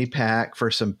fanny pack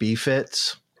for some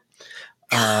Beefits.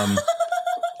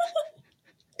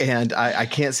 And I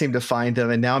can't seem to find them.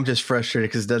 And now I'm just frustrated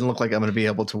because it doesn't look like I'm going to be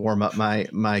able to warm up my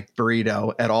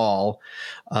burrito at all.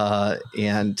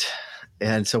 And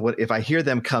so what if I hear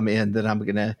them come in, then I'm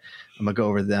going to go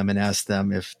over to them and ask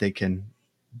them if they can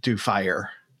do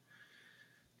fire.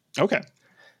 Okay.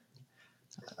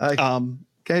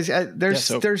 Guys,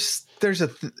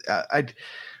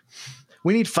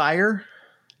 we need fire.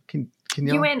 Can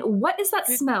you? Ewan, what is that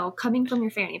smell coming from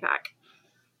your fanny pack?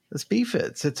 It's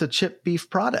Beefits. It's a chipped beef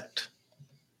product.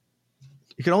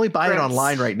 You can only buy it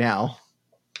online right now.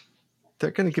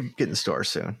 They're going to get in the store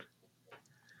soon.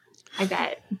 I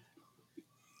bet.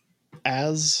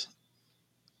 As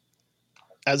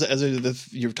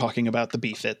you're talking about the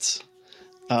Beefits,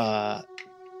 you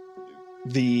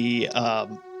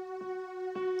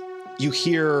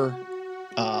hear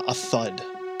a thud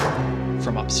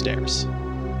from upstairs.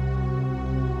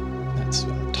 That's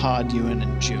Todd, Ewan,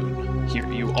 and June.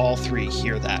 You all three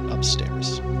hear that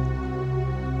upstairs.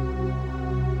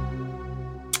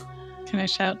 Can I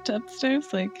shout to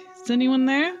upstairs? Like, is anyone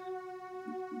there?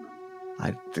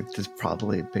 I think there's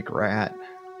probably a big rat.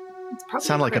 It's probably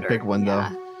Sound like a big one, though.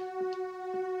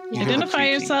 Yeah. Identify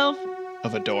yourself.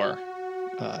 of a door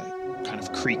kind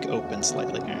of creak open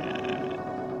slightly.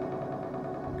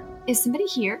 Is somebody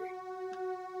here?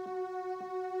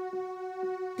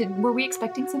 Were we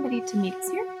expecting somebody to meet us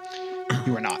here?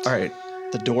 You are not. All right.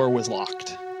 The door was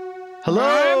locked.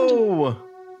 Hello.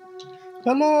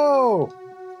 Hello.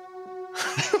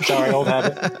 Sorry, old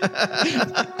habit.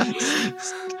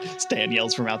 Stan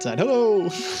yells from outside, "Hello!"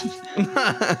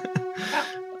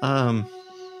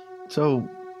 So, do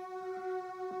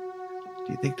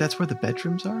you think that's where the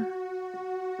bedrooms are?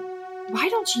 Why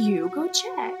don't you go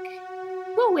check?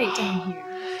 We'll wait down here.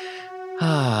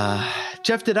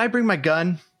 Jeff, did I bring my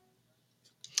gun?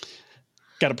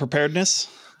 Got a preparedness?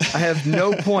 I have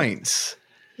no points.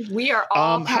 We are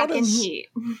all how packing does- heat.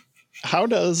 How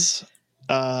does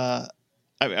I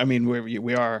mean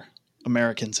we are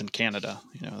Americans in Canada,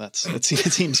 you know, it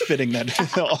seems fitting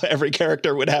that every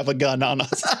character would have a gun on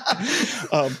us.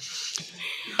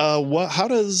 How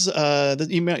does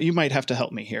you might have to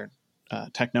help me here,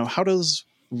 Techno. How does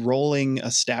rolling a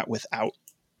stat without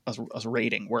a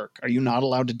rating work? Are you not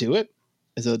allowed to do it?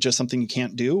 Is it just something you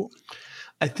can't do?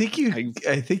 I think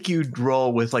you'd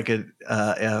roll with like a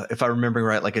if I remember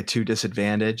right, like a 2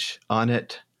 disadvantage on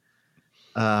it.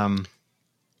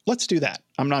 Let's do that.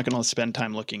 I'm not going to spend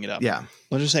time looking it up. Yeah.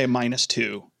 Let's just say a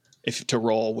 -2 if to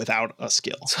roll without a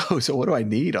skill. So what do I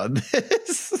need on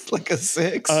this? Like a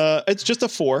 6? It's just a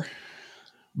 4.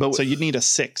 But So you'd need a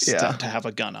 6 Yeah. to have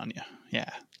a gun on you. Yeah.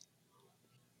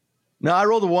 no, I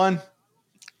rolled a 1.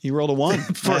 You rolled a 1.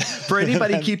 For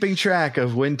anybody keeping track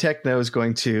of when Techno is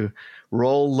going to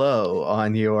roll low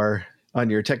on your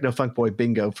Techno Funk Boy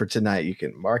bingo for tonight, you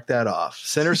can mark that off.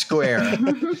 Center square.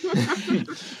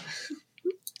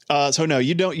 So no,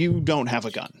 you don't have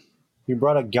a gun. You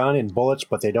brought a gun and bullets,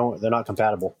 but they're not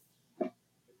compatible.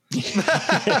 Can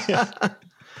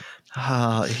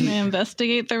I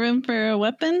investigate the room for a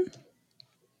weapon?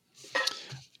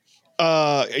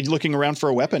 Are you looking around for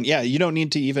a weapon? Yeah, you don't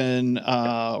need to even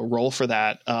roll for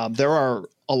that. There are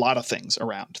a lot of things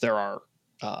around. There are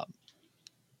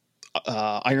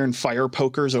iron fire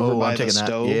pokers over by the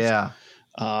stove. Yeah.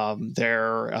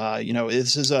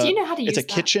 This is Do you know how to use it's a that?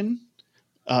 kitchen,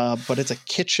 but it's a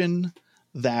kitchen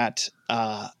that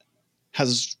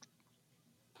has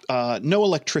no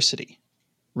electricity,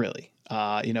 really.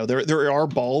 There are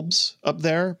bulbs up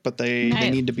there, but they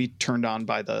Nice. need to be turned on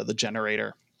by the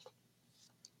generator.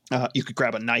 You could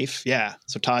grab a knife. Yeah.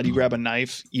 So Todd, you grab a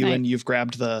knife. Ewan, you've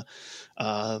grabbed the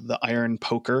iron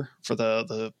poker for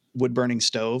the wood burning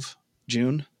stove.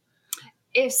 June.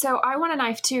 If so, I want a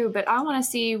knife too, but I want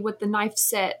to see what the knife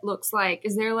set looks like.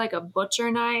 Is there like a butcher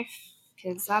knife?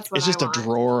 Because that's what It's just I a want.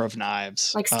 drawer of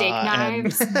knives. Like steak and-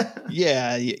 knives.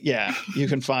 Yeah. You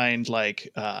can find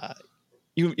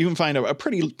you can find a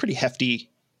pretty hefty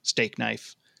steak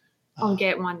knife. I'll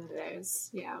get one of those.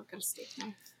 Yeah, I'll get a steak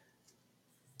knife.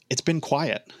 It's been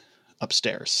quiet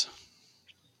upstairs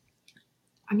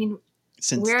I mean,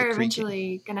 since the we're creaking.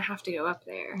 eventually gonna have to go up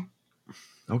there.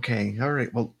 Okay. All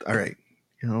right. Well, all right.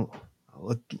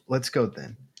 Let's go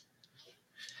then.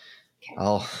 Okay.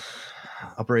 I'll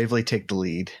bravely take the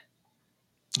lead,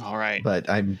 All right. but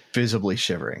I'm visibly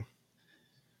shivering.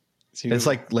 So It's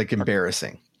like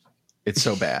embarrassing. It's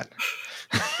so bad.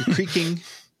 you're creaking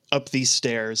up these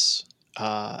stairs,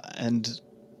 and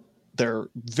they're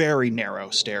very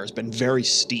narrow stairs, been very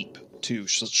steep too,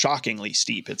 shockingly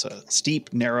steep. It's a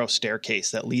steep, narrow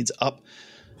staircase that leads up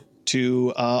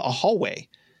to a hallway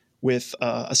with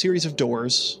a series of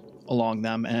doors along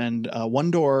them, and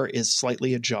one door is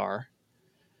slightly ajar,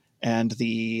 and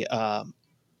there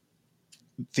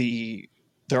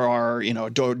are a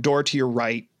door to your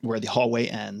right where the hallway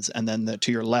ends, and then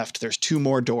to your left there's 2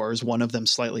 more doors, one of them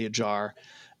slightly ajar,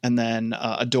 and then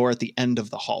a door at the end of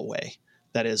the hallway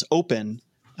that is open,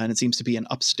 and it seems to be an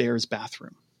upstairs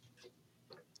bathroom.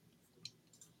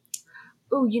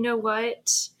 Oh, you know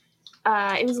what?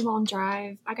 It was a long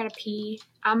drive. I gotta pee.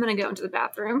 I'm gonna go into the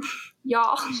bathroom.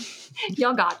 Y'all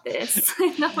got this.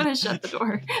 I'm gonna shut the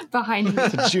door behind me.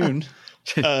 So June,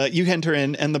 you enter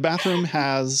in, and the bathroom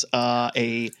has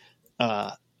a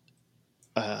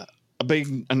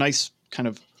nice kind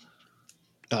of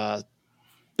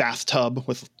bathtub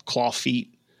with claw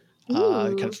feet,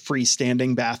 kind of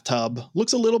freestanding bathtub.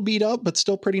 Looks a little beat up, but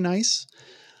still pretty nice.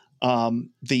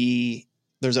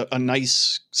 There's a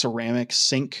nice ceramic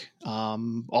sink,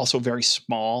 also very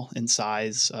small in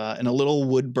size, and a little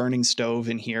wood burning stove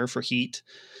in here for heat.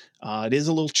 It is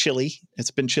a little chilly.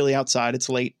 It's been chilly outside. It's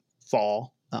late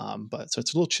fall, so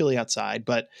it's a little chilly outside.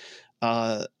 But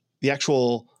the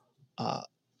actual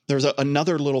there's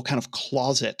another little kind of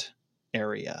closet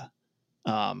area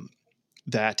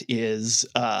that is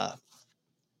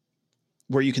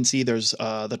where you can see there's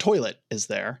the toilet is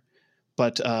there,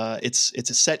 but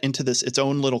it's set into its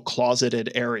own little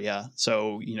closeted area.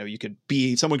 So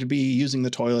someone could be using the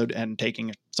toilet and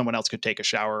someone else could take a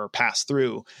shower or pass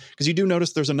through, because you do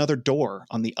notice there's another door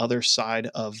on the other side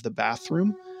of the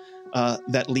bathroom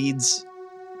that leads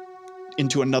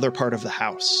into another part of the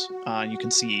house. You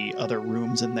can see other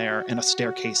rooms in there and a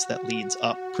staircase that leads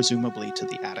up, presumably to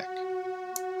the attic.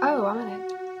 Oh, I'm gonna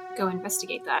go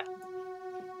investigate that.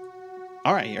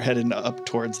 All right, you're headed up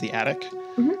towards the attic.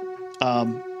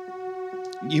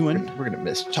 Ewan, We're gonna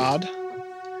miss Todd.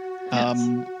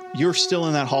 Yes. You're still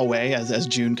in that hallway as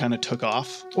June kind of took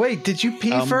off. Wait, did you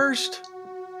pee first?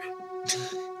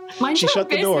 Mind She your shut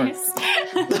the door. business.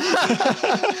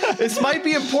 This might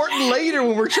be important later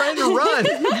when we're trying to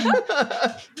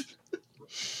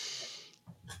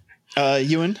run.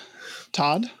 Ewan,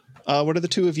 Todd, what are the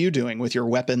two of you doing with your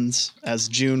weapons as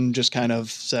June just kind of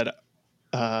said,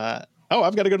 I've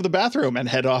got to go to the bathroom, and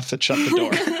head off and shut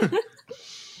the door?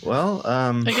 Well,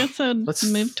 I guess I'd let's-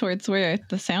 move towards where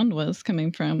the sound was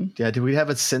coming from. yeah, do we have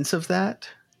a sense of that?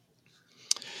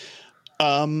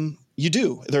 You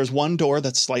do. There's one door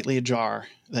that's slightly ajar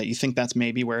that you think that's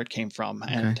maybe where it came from,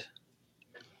 and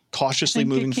cautiously I think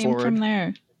moving it came forward. from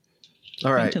there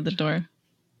All right. into the door.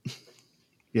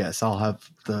 Yes, I'll have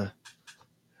the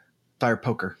fire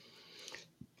poker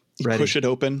You ready. push it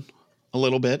open a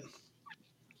little bit,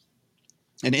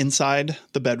 and inside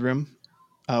the bedroom,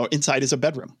 inside is a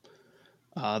bedroom.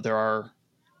 The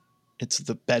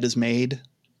bed is made,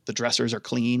 the dressers are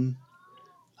clean.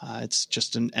 It's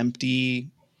just an empty,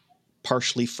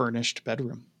 partially furnished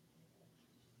bedroom.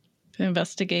 To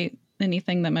investigate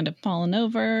anything that might have fallen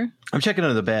over. I'm checking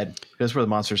under the bed. That's where the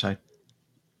monsters hide.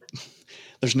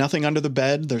 There's nothing under the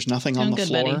bed. There's nothing on Doing the good,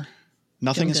 floor. buddy.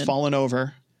 Nothing Doing has good. fallen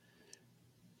over.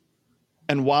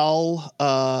 And while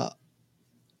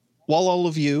all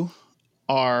of you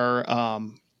are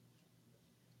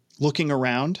looking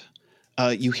around,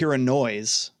 you hear a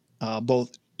noise.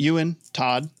 Both Ewan,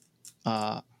 Todd,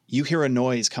 you hear a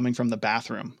noise coming from the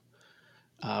bathroom,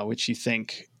 which you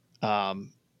think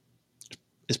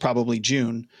is probably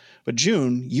June. But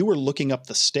June, you were looking up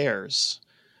the stairs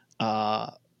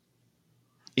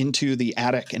into the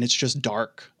attic, and it's just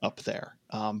dark up there.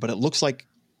 But it looks like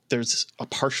there's a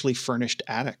partially furnished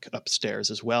attic upstairs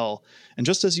as well. And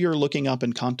just as you're looking up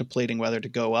and contemplating whether to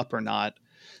go up or not,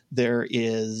 there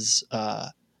is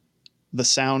the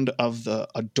sound of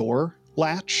a door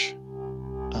latch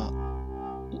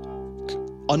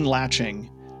unlatching,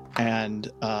 and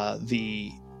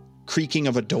the creaking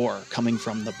of a door coming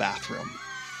from the bathroom.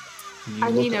 And you I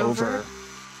lean over.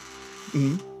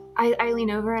 Mhm. I lean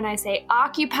over and I say,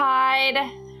 occupied.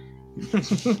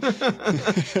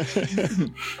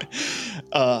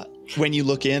 When you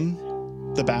look in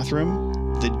the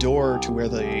bathroom, the door to where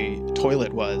the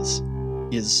toilet was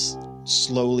is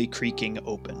slowly creaking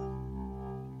open.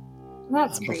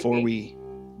 That's creepy. Before we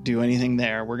do anything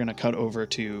there, we're going to cut over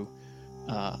to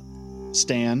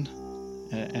Stan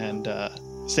and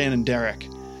Stan and Derek.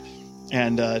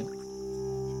 And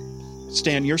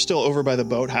Stan, you're still over by the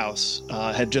boathouse.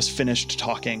 Had just finished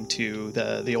talking to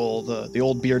the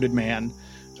old bearded man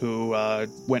who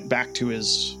went back to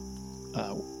his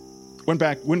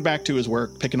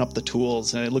work, picking up the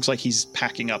tools, and it looks like he's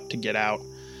packing up to get out.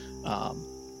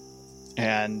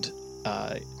 And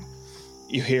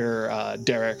you hear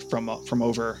Derek from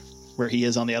over where he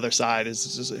is on the other side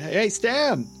is "Hey,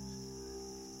 Stan,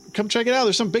 come check it out.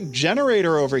 There's some big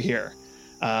generator over here."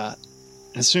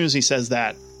 As soon as he says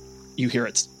that, you hear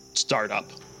it start up.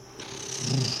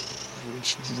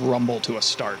 Rumble to a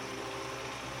start.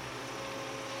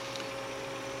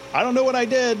 "I don't know what I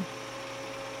did.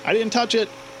 I didn't touch it."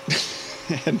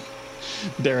 And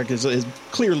Derek is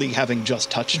clearly, having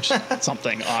just touched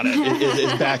something on it,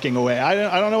 is backing away.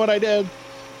 I don't know what I did.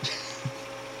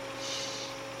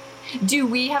 Do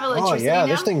we have Oh electricity yeah, now?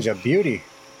 this thing's a beauty.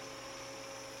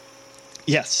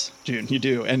 Yes, June, you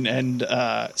do. And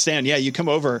Stan, yeah, you come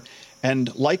over,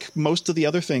 and like most of the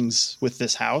other things with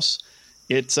this house,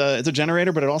 it's a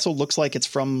generator, but it also looks like it's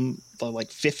from the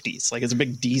 50s. Like it's a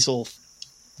big diesel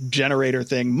generator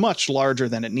thing, much larger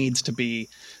than it needs to be.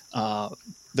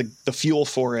 The fuel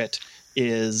for it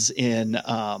is in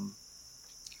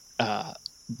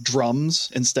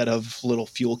drums instead of little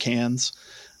fuel cans.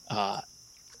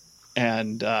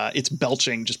 And it's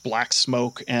belching just black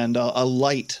smoke, and a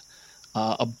light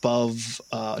above,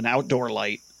 an outdoor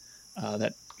light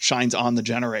that shines on the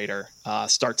generator,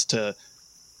 starts to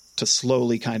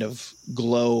slowly kind of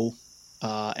glow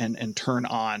and turn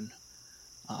on.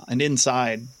 And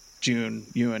inside, June,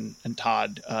 you and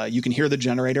Todd, you can hear the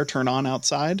generator turn on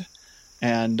outside,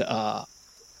 and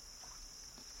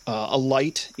a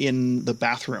light in the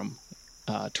bathroom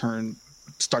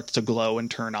starts to glow and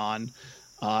turn on,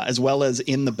 as well as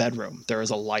in the bedroom. There is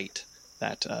a light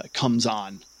that comes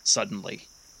on suddenly.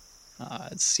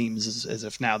 It seems as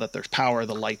if now that there's power,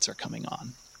 the lights are coming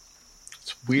on.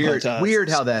 It's weird. Weird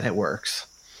how that works.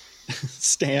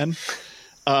 Stan,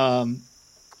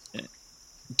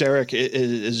 Derek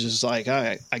is just like,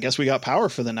 I guess we got power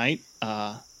for the night.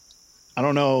 I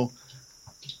don't know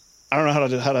how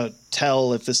to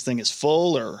tell if this thing is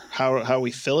full or how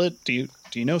we fill it. Do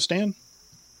you know, Stan?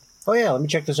 Oh yeah, let me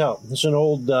check this out. This is an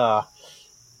old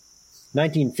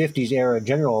 1950s era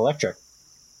General Electric.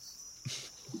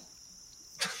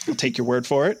 I'll take your word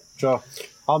for it. So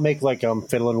I'll make like I'm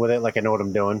fiddling with it, like I know what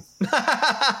I'm doing.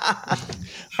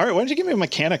 All right, why don't you give me a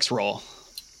mechanics roll?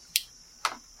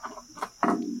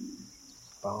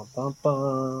 Bum, bum,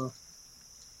 bum.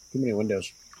 Too many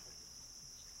windows.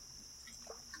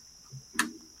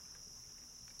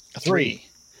 A 3.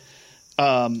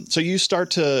 So you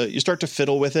start to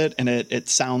fiddle with it, and it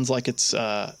sounds like it's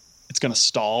going to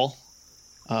stall.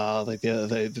 Like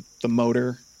the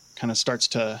motor kind of starts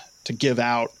to give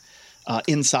out.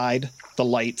 Inside, the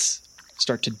lights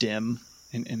start to dim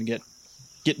and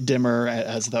get dimmer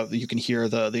as you can hear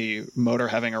the motor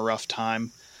having a rough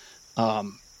time.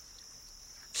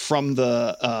 From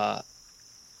the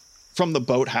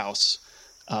boathouse,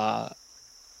 the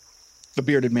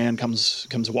bearded man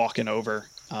comes walking over.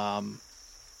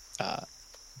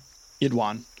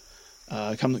 Idwan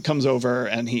comes over,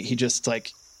 and he just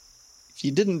like,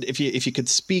 if you could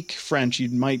speak French,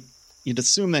 you'd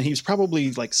assume that he's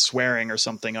probably like swearing or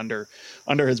something under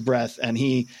his breath, and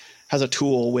he has a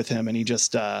tool with him, and he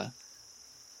just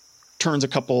turns a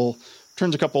couple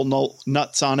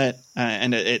nuts on it,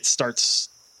 and it starts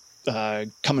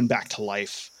coming back to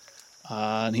life.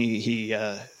 And he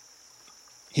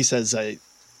says,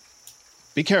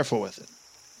 "Be careful with it.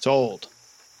 It's old.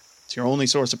 It's your only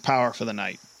source of power for the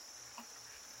night.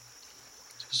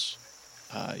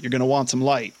 You're going to want some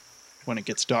light when it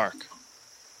gets dark."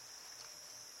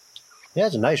 Yeah,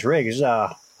 it's a nice rig. It's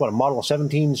a model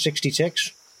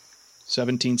 1766?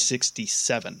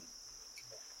 1767.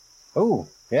 Oh,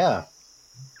 yeah.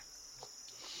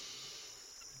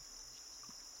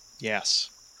 Yes.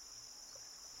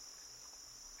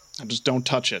 I just don't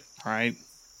touch it, all right?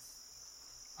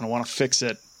 I don't want to fix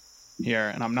it here,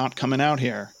 and I'm not coming out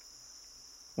here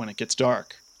when it gets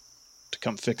dark to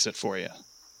come fix it for you.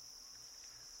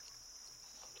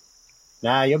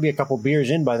 Nah, you'll be a couple beers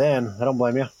in by then. I don't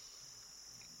blame you.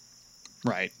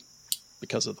 Right.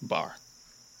 Because of the bar.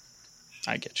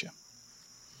 I get you.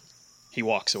 He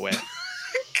walks away.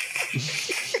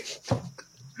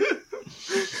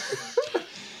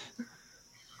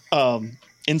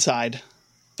 Inside,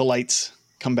 the lights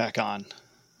come back on.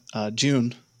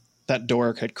 June, that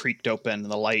door had creaked open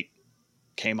and the light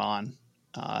came on.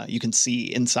 You can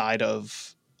see inside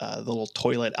of the little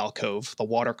toilet alcove, the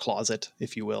water closet,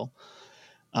 if you will.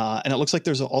 And it looks like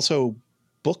there's also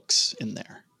books in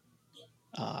there.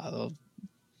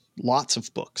 Lots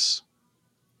of books.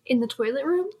 In the toilet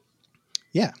room?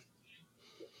 Yeah.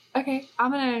 Okay,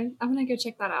 I'm gonna go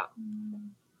check that out.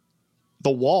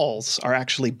 The walls are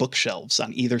actually bookshelves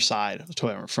on either side of the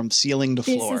toilet room, from ceiling to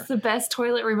floor. This is the best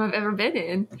toilet room I've ever been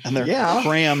in. And they're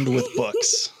crammed with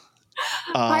books.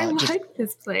 I like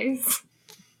this place.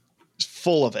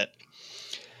 Full of it.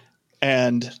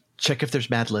 And check if there's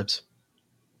Mad Libs.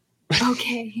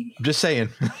 Okay. I'm just saying.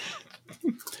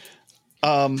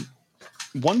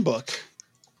 One book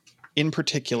in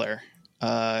particular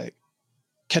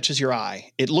catches your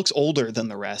eye. It looks older than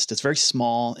the rest. It's very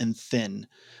small and thin,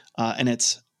 and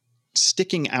it's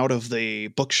sticking out of the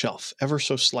bookshelf ever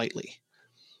so slightly.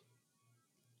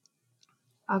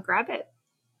 I'll grab it.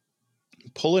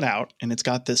 Pull it out, and it's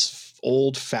got this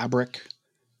old fabric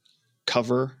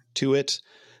cover to it,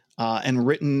 and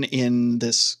written in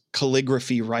this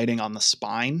calligraphy writing on the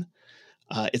spine.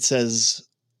 It says,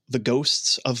 "The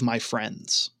Ghosts of My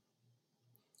Friends."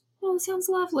 Oh, sounds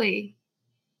lovely.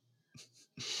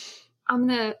 I'm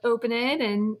going to open it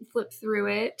and flip through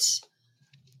it.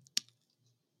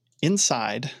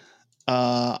 Inside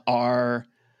are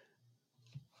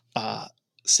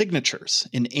signatures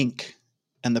in ink,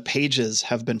 and the pages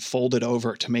have been folded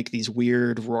over to make these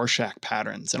weird Rorschach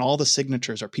patterns, and all the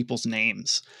signatures are people's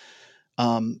names.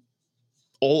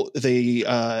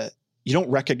 You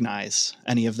don't recognize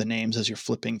any of the names as you're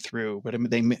flipping through, but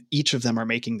each of them are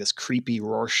making this creepy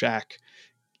Rorschach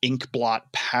ink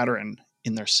blot pattern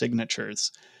in their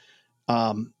signatures.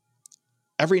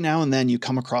 Every now and then you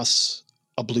come across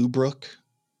a Blue Brook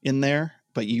in there,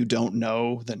 but you don't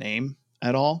know the name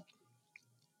at all.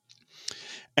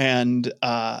 And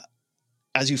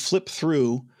as you flip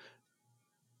through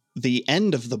the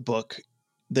end of the book,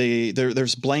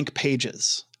 there's blank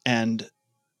pages, and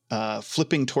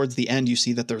flipping towards the end, you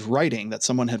see that there's writing, that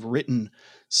someone had written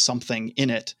something in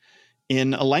it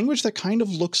in a language that kind of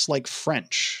looks like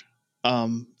French.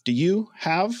 Do you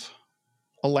have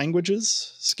a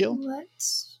languages skill? Let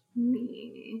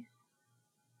me.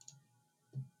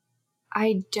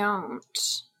 I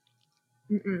don't.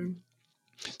 Mm-mm.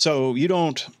 So you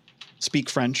don't speak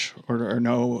French or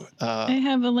know. I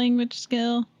have a language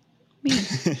skill. Me.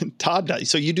 Todd does.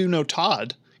 So you do know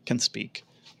Todd can speak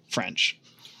French.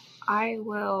 I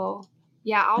will.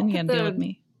 Yeah, I'll Then you put gotta deal with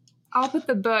me. I'll put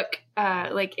the book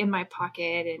like in my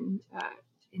pocket and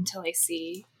until I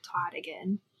see Todd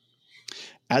again.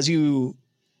 As you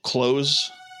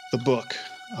close the book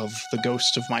of The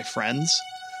Ghost of My Friends,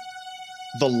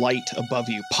 the light above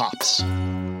you pops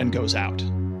and goes out.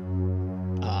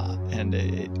 And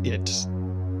it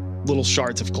little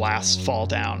shards of glass fall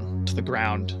down to the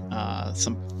ground.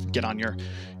 Some get on your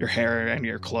hair and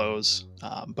your clothes.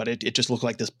 But it just looked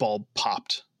like this bulb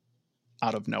popped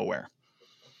out of nowhere.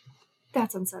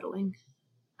 That's unsettling.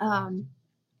 I'm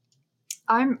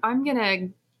gonna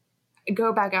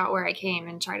go back out where I came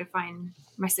and try to find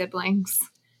my siblings.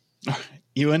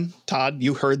 Ewan, Todd,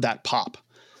 you heard that pop.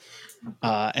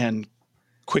 And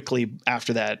quickly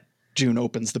after that, June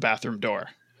opens the bathroom door.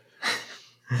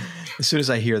 As soon as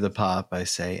I hear the pop, I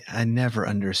say, I never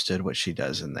understood what she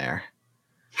does in there.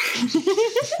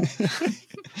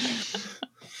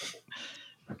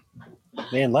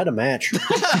 Man, light a match.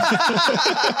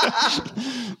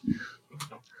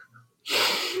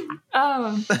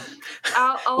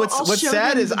 What's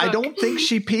sad is I don't think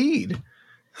she peed.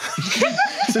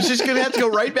 So she's going to have to go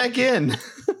right back in.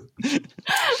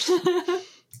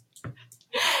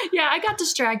 Yeah, I got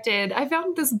distracted. I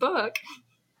found this book.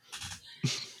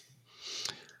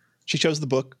 She shows the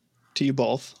book to you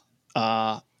both.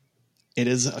 It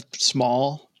is a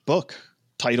small book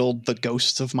titled The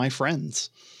Ghosts of My Friends.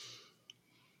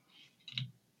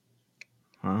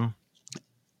 Wow.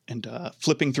 And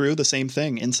flipping through, the same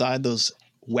thing. Inside those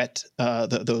wet,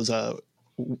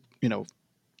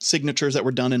 signatures that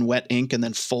were done in wet ink, and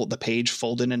then the page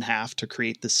folded in half to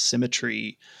create this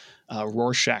symmetry,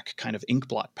 Rorschach kind of ink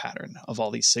blot pattern of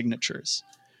all these signatures.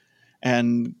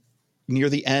 And near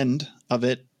the end of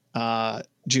it,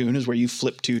 June, is where you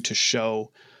flip to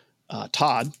show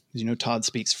Todd. You know, Todd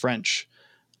speaks French.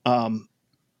 The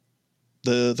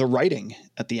writing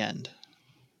at the end.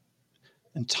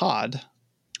 And Todd.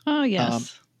 Oh,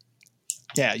 yes.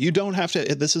 Yeah, you don't have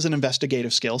to. This is an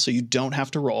investigative skill, so you don't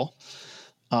have to roll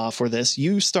for this.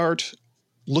 You start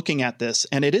looking at this,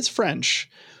 and it is French,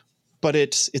 but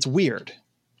it's weird.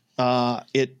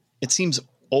 It seems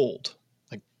old,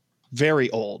 like very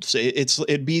old. So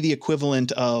it'd be the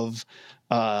equivalent of,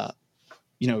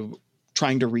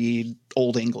 trying to read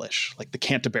Old English, like the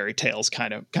Canterbury Tales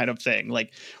kind of thing.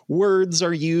 Like words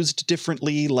are used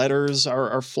differently, letters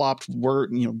are flopped,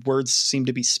 words seem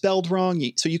to be spelled wrong.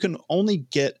 So you can only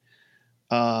get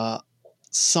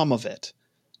some of it.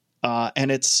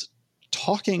 And it's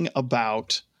talking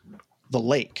about the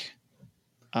lake.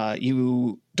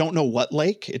 You don't know what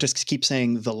lake. It just keeps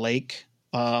saying the lake.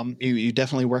 You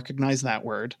definitely recognize that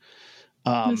word.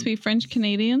 Must be French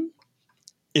Canadian.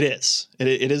 It is.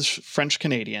 It is French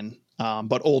Canadian,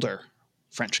 but older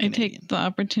French Canadian. I take the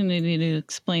opportunity to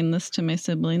explain this to my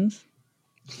siblings.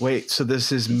 Wait, so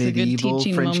this is medieval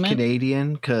French moment.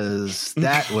 Canadian? Because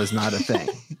that was not a thing.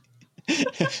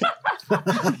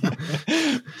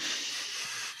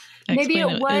 Maybe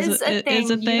it was a thing.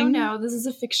 You don't know. This is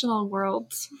a fictional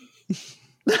world.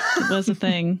 It was a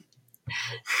thing.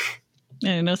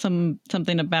 I know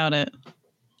something about it.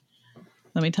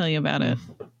 Let me tell you about it.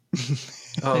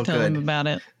 Oh, tell them about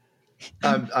it.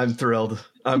 I'm thrilled.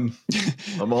 I'm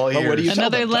all ears. What do you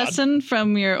Another tell them, lesson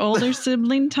from your older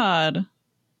sibling, Todd.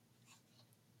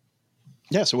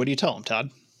 Yeah. So what do you tell him,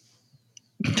 Todd?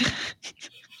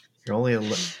 You're only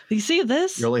you see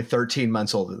this? You're only 13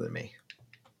 months older than me.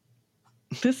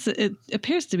 It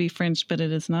appears to be French, but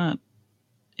it is not.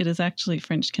 It is actually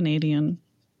French Canadian,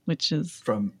 which is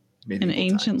from an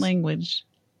ancient times. language.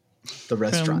 The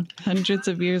restaurant. From hundreds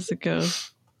of years ago.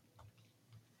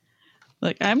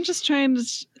 Look, I'm just trying to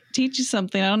teach you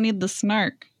something. I don't need the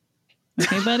snark.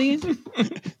 Okay, buddy?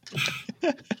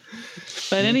 But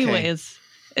anyways,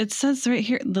 it says right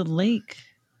here, the lake.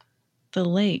 The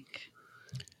lake.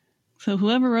 So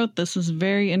whoever wrote this is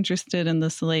very interested in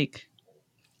this lake.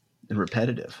 And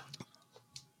repetitive.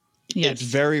 Yes. It's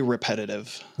very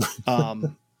repetitive.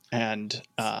 So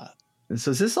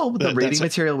is this all the reading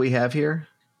material we have here?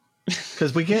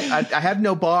 Because I have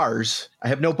no bars. I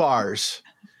have no bars.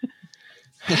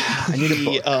 I need a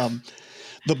book.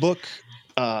 The book,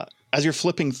 as you're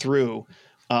flipping through,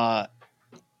 what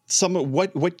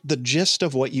the gist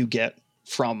of what you get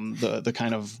from the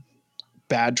kind of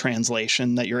bad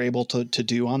translation that you're able to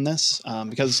do on this,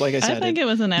 because like I said, I think it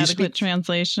was an adequate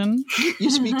translation. You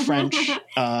speak French,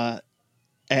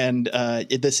 and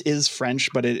this is French,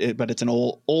 but it's an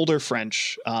older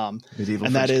French, medieval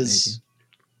and French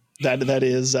that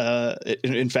is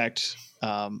in fact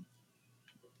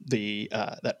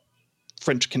that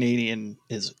French Canadian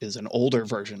is an older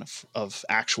version of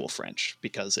actual French,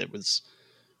 because it was,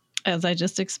 as I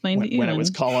just explained to you, when it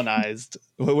was colonized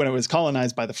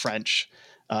by the French,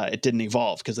 it didn't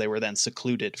evolve because they were then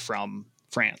secluded from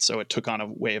France, so it took on a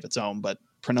way of its own. But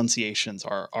pronunciations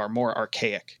are more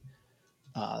archaic.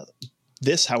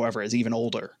 This, however, is even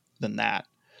older than that,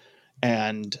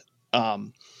 and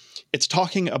it's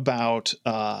talking about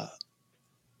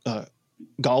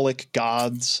Gallic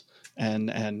gods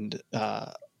and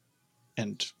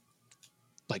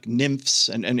like nymphs,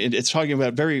 and it's talking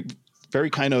about very, very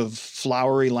kind of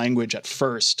flowery language at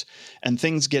first, and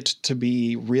things get to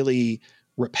be really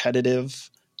repetitive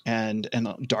and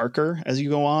darker as you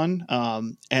go on,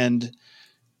 and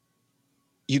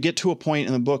you get to a point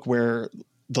in the book where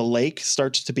the lake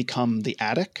starts to become the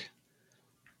attic,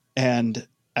 and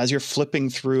as you're flipping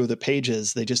through the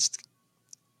pages,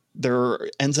 there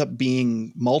ends up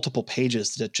being multiple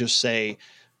pages that just say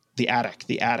the attic,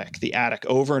 the attic, the attic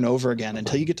over and over again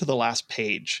until you get to the last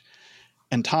page.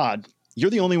 And Todd, you're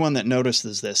the only one that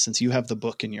notices this since you have the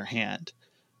book in your hand.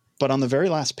 But on the very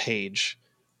last page,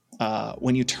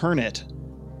 when you turn it,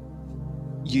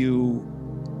 your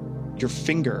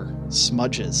finger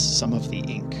smudges some of the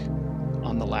ink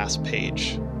on the last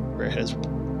page where it has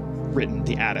written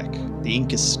the attic. The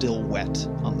ink is still wet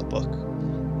on the book.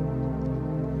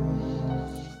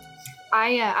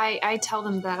 I tell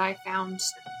them that I found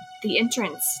the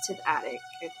entrance to the attic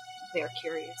if they're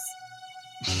curious.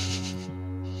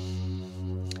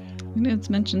 It's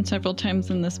mentioned several times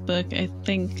in this book. I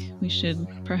think we should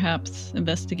perhaps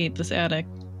investigate this attic.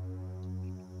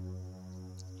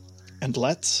 And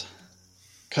let's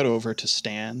cut over to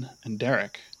Stan and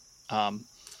Derek. Idwan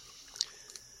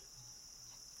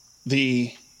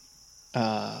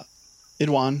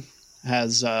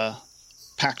has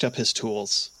packed up his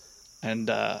tools,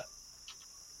 and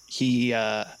he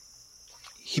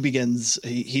begins.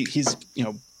 He's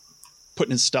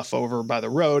putting his stuff over by the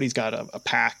road. He's got a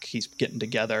pack he's getting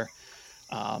together.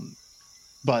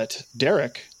 But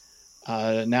Derek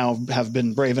now have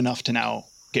been brave enough to now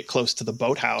get close to the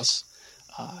boathouse.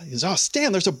 He says, "Oh,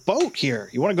 Stan, there's a boat here.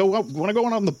 You want to go out? Want to go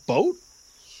on the boat?"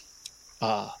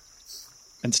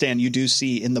 And Stan, you do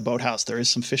see in the boathouse there is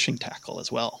some fishing tackle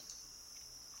as well.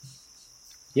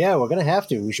 Yeah, we're gonna have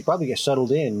to. We should probably get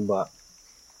settled in, but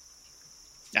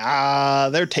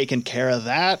they're taking care of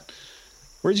that.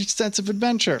 Where's your sense of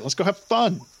adventure? Let's go have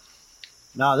fun.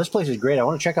 Nah, this place is great. I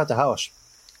want to check out the house.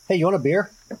 Hey, you want a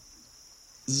beer?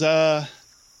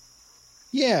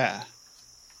 Yeah,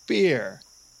 beer.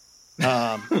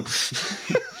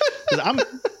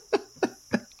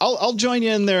 I'll join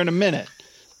you in there in a minute.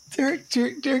 Derek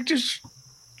just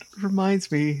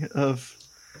reminds me of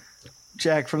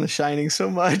Jack from The Shining so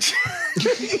much.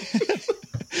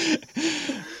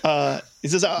 He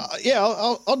says, "Yeah,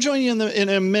 I'll join you in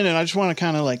a minute. I just want to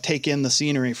kind of like take in the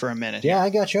scenery for a minute." Yeah, I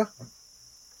got you.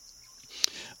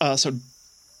 So,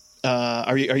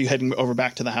 are you heading over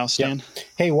back to the house, Stan? Yep.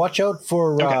 Hey, watch out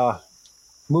for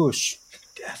moose.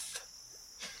 Death.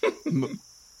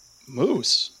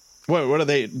 Moose. What are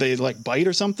they? They like bite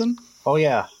or something? Oh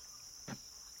yeah.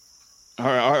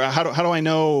 Or how do I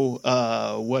know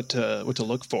what to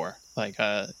look for? Like,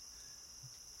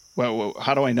 well,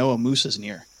 how do I know a moose is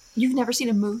near? You've never seen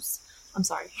a moose? I'm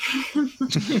sorry.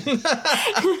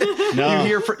 No.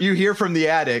 You hear from the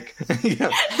attic.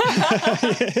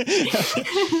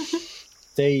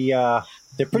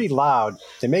 They're pretty loud.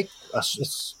 They make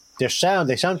they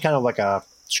sound kind of like a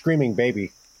screaming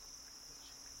baby.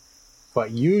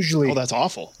 But usually, that's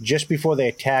awful. Just before they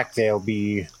attack, they'll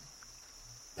be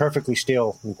perfectly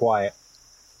still and quiet.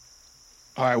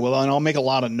 All right, well, then I'll make a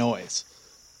lot of noise.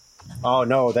 Oh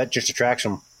no, that just attracts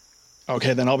them.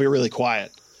 Okay, then I'll be really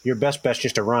quiet. Your best bet's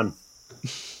just to run.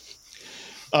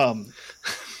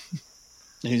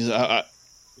 He's I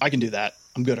can do that.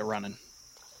 I'm good at running.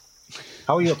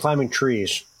 How are you at climbing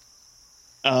trees?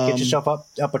 Get yourself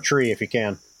up a tree if you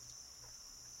can.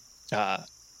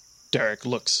 Derek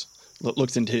looks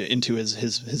into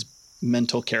his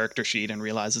mental character sheet and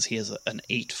realizes he has an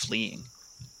 8 fleeing.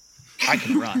 I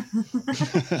can run.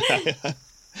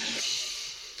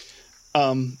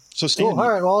 So Stan, Cool. All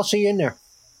right. Well, I'll see you in there.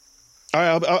 all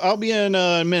right, I'll be in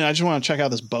a minute. I just want to check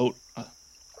out this boat.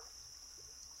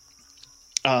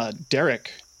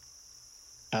 Derek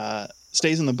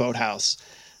stays in the boathouse,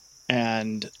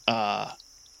 and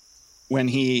when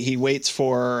he waits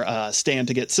for Stan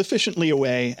to get sufficiently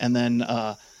away, and then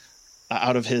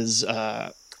out of his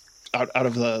out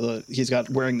of the he's got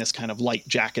wearing this kind of light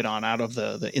jacket on. Out of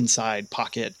the inside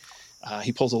pocket,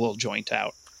 he pulls a little joint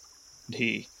out. And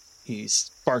he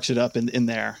sparks it up in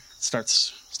there.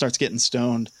 Starts getting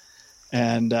stoned,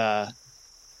 and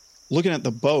looking at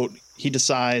the boat, he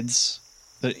decides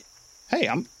that, hey,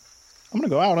 I'm gonna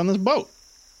go out on this boat.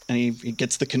 And he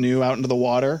gets the canoe out into the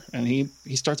water, and he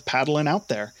starts paddling out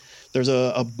there. There's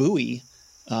a buoy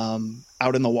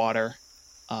out in the water,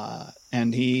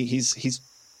 and he's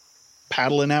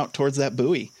paddling out towards that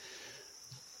buoy.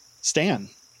 Stan,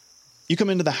 you come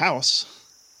into the house,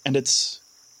 and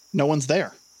no one's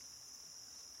there.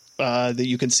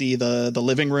 You can see the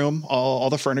living room. All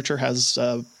the furniture has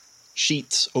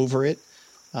sheets over it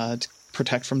to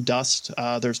protect from dust.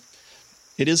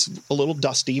 It is a little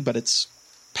dusty, but it's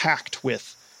packed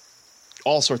with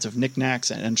all sorts of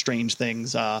knickknacks and strange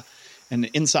things. And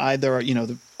inside there are,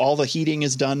 all the heating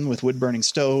is done with wood burning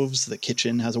stoves. The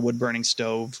kitchen has a wood burning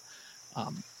stove.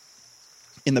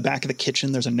 In the back of the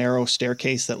kitchen, there's a narrow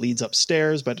staircase that leads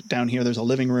upstairs, but down here there's a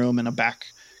living room and a back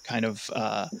kind of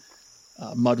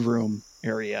mudroom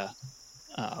area,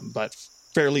 but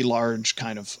fairly large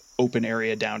kind of open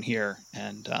area down here,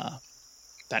 and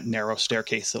that narrow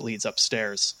staircase that leads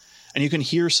upstairs. And you can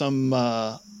hear some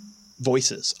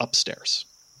voices upstairs.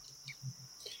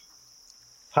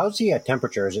 How's the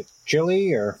temperature? Is it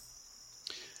chilly or?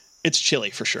 It's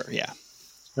chilly for sure, yeah.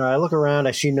 All right, I look around.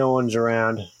 I see no one's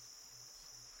around.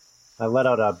 I let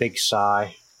out a big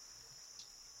sigh.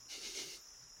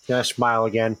 Then I smile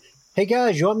again. Hey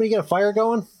guys, you want me to get a fire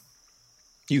going?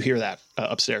 You hear that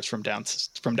upstairs from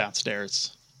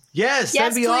downstairs. Yes,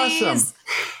 that'd be please. awesome.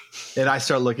 And I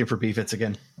start looking for beefits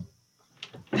again.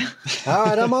 All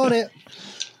right, I'm on it.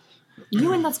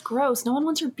 Ewan, that's gross. No one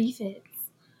wants your beefits.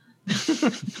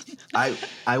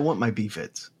 I want my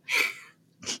beefits.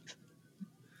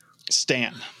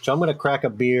 Stan. So I'm going to crack a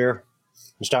beer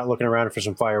and start looking around for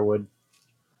some firewood.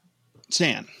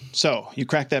 Stan, so you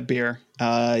crack that beer.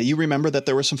 You remember that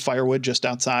there was some firewood just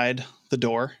outside the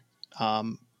door,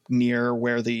 near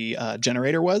where the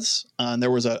generator was. And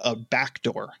there was a back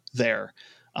door there.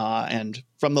 And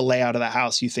from the layout of the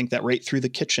house, you think that right through the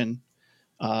kitchen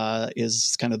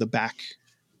is kind of the back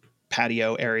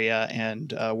patio area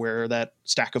and where that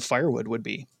stack of firewood would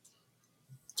be.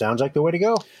 Sounds like the way to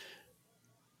go.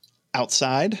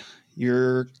 Outside,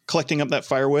 you're collecting up that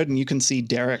firewood, and you can see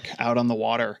Derek out on the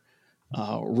water,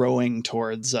 rowing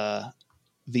towards the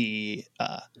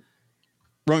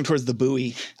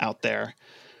buoy out there.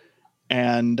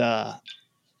 And are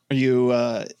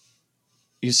you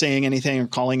saying anything or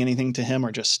calling anything to him,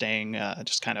 or just staying,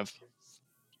 just kind of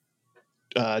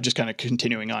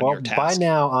continuing on your task? By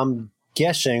now, I'm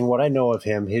guessing what I know of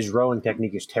him, his rowing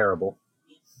technique is terrible.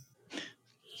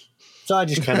 So I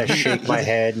just kind of shake my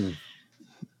head and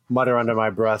mutter under my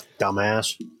breath,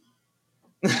 dumbass.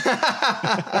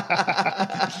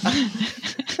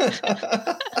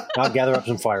 I'll gather up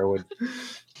some firewood.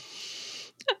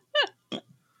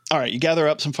 All right, you gather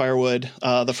up some firewood,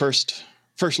 the first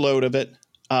load of it,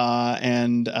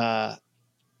 and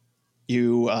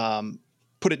you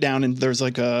put it down. And there's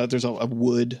a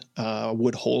wood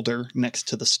holder next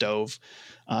to the stove,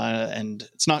 and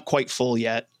it's not quite full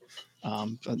yet.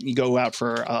 You go out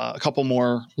for a couple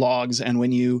more logs, and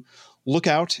when you look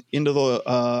out into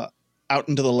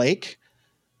the lake,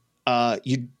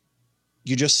 you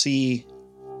just see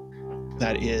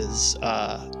that is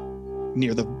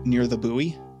near the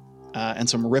buoy, and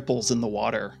some ripples in the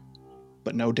water,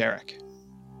 but no Derek.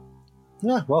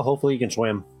 Yeah, well, hopefully you can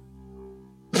swim.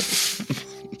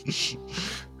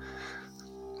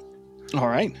 All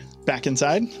right, back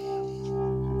inside,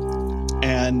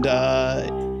 and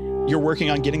you're working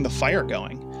on getting the fire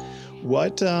going.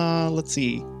 What? Let's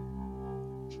see.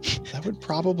 That would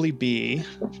probably be.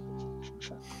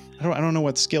 I don't know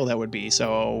what skill that would be.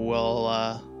 So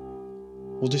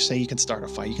we'll just say you can start a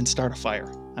fire. You can start a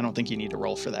fire. I don't think you need to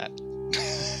roll for that.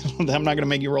 I'm not going to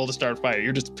make you roll to start a fire.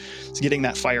 You're just getting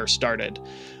that fire started.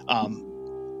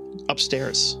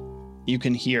 Upstairs, you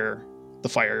can hear the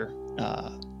fire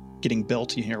getting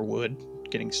built. You hear wood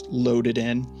getting loaded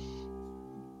in.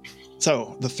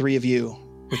 So the three of you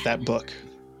with that book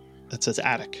that says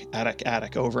attic, attic,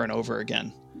 attic over and over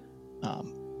again.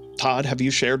 Todd, have you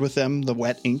shared with them the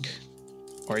wet ink,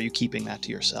 or are you keeping that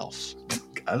to yourself?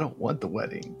 I don't want the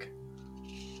wet ink.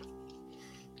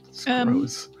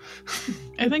 Gross.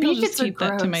 I think I'll Beef just is so keep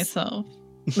that to gross. myself.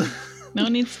 No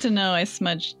one needs to know I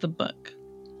smudged the book.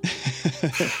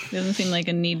 Doesn't seem like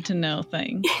a need to know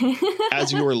thing.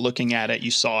 As you were looking at it,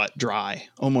 you saw it dry,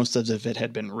 almost as if it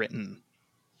had been written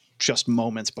just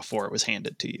moments before it was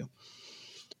handed to you.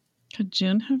 Could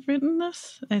June have written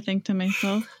this? I think to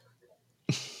myself.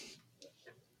 Are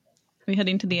we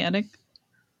heading to the attic?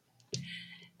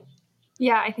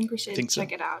 Yeah, I think we should Think so.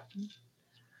 check it out.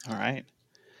 All right.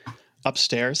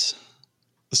 Upstairs.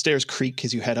 The stairs creak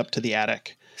as you head up to the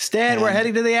attic. Stan, we're And-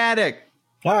 heading to the attic.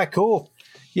 All right, cool.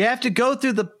 You have to go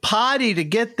through the potty to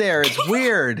get there. It's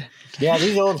weird. Yeah,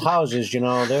 these old houses,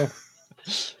 they're...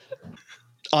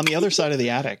 On the other side of the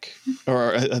attic,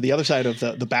 or the other side of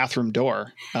the bathroom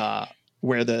door,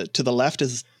 where to the left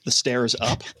is the stairs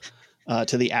up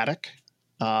to the attic.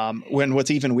 When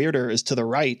what's even weirder is to the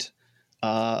right,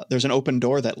 there's an open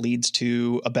door that leads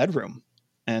to a bedroom.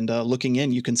 And looking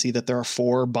in, you can see that there are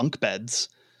 4 bunk beds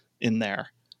in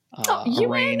there,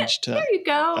 arranged There you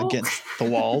go. against the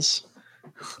walls.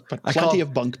 But I plenty call-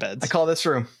 of bunk beds. I call this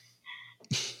room.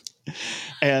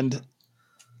 And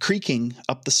creaking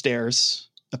up the stairs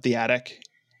of the attic,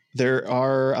 there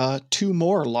are 2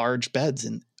 more large beds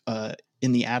in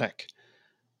the attic.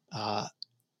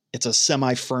 It's a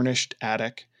semi-furnished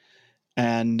attic,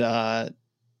 and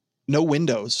no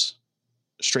windows.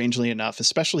 Strangely enough,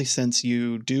 especially since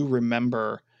you do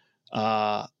remember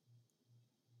the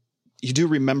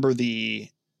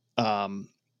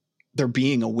there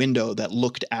being a window that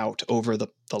looked out over the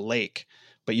lake,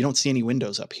 but you don't see any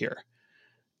windows up here.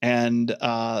 And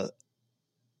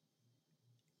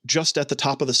just at the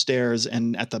top of the stairs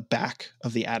and at the back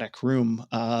of the attic room,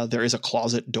 there is a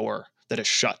closet door that is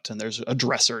shut, and there's a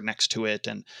dresser next to it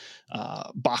and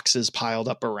boxes piled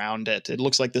up around it. It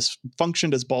looks like this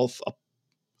functioned as both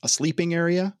a sleeping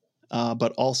area,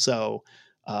 but also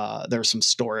there's some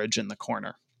storage in the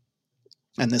corner.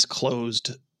 And this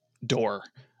closed door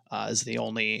is the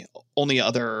only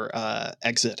other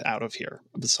exit out of here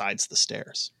besides the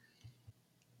stairs.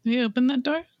 Will you open that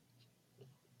door?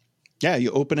 Yeah,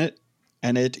 you open it,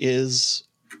 and it is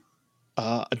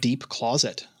a deep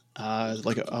closet,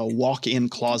 like a walk-in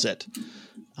closet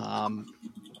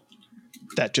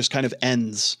that just kind of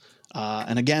ends.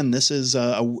 And again, this is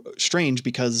strange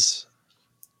because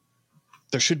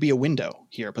there should be a window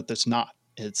here, but there's not.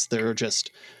 There are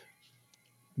just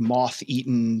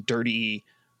moth-eaten, dirty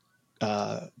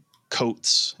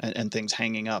coats and things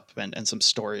hanging up, and some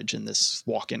storage in this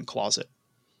walk-in closet.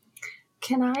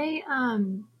 Can I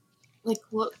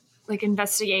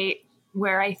investigate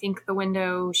where I think the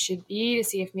window should be to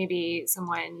see if maybe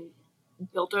someone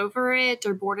built over it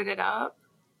or boarded it up?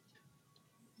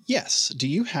 Yes. Do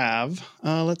you have,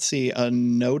 let's see, a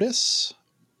notice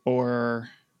or...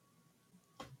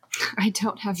 I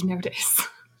don't have notice.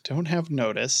 Don't have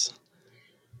notice.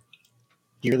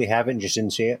 You really haven't, just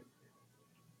didn't see it?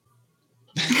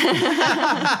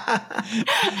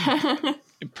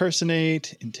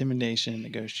 Impersonate, intimidation,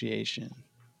 negotiation.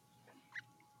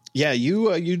 Yeah,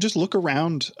 you just look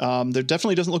around. There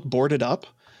definitely doesn't look boarded up.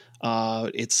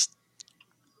 It's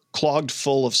clogged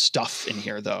full of stuff in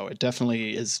here, though. It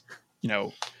definitely is,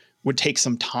 would take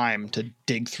some time to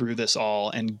dig through this all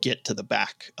and get to the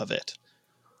back of it.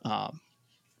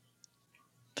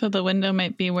 So the window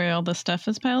might be where all the stuff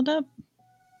is piled up?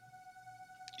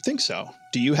 You think so?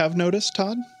 Do you have notice,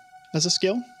 Todd, as a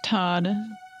skill? Todd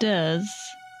does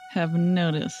have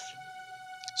notice.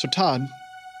 So, Todd,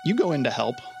 you go in to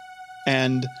help,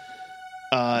 and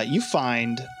you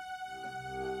find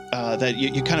that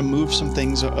you kind of move some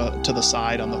things to the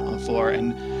side on the floor,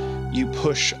 and you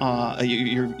push.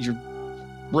 You're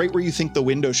right where you think the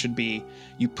window should be.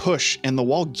 You push, and the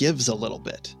wall gives a little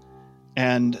bit,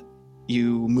 and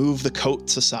you move the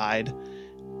coats aside,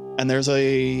 and there's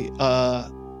a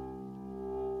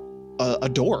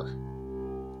door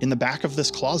in the back of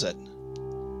this closet,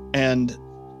 and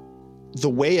the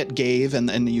way it gave,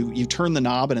 and you turn the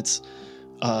knob, and it's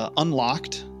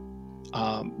unlocked,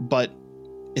 but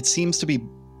it seems to be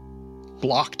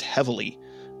blocked heavily.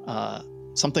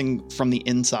 Something from the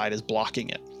inside is blocking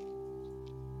it.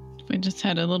 If we just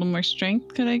had a little more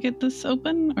strength, could I get this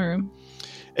open? Or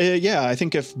Yeah, I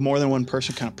think if more than one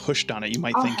person kind of pushed on it, you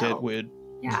might I'll think help. it would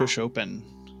Yeah. push open.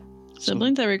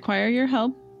 siblings, I require your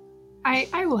help.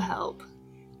 I will help.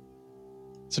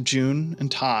 So June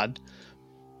and Todd,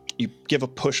 you give a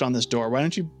push on this door. Why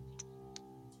don't you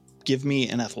give me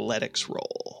an athletics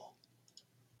roll?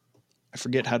 I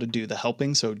forget how to do the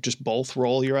helping, so just both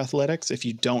roll your athletics. If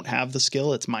you don't have the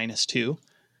skill, it's -2.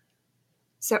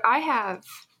 So I have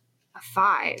a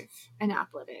 5 in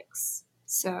athletics.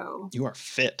 So You are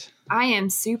fit. I am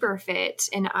super fit,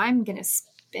 and I'm going to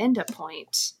spend a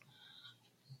point.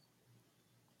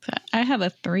 I have a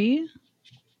 3.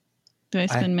 Do I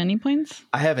spend many points?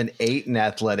 I have an 8 in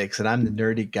athletics, and I'm the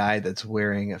nerdy guy that's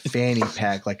wearing a fanny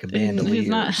pack like a bandolier. He's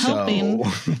not helping.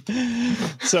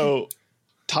 So,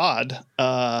 Todd,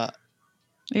 I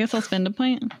guess I'll spend a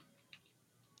point.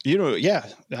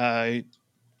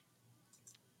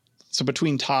 So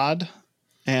between Todd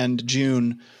and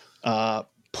June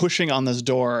pushing on this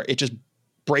door, it just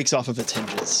breaks off of its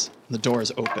hinges. The door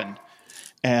is open.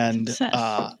 And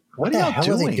what the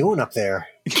hell are they doing up there?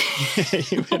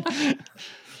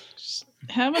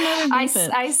 Have another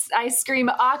I scream,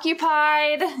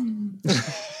 occupied.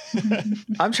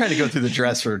 I'm trying to go through the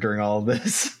dresser during all of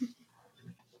this.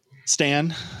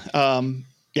 Stan,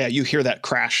 you hear that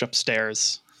crash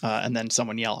upstairs, and then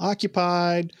someone yell,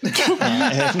 occupied.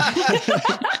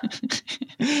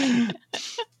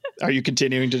 Are you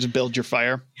continuing to build your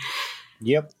fire?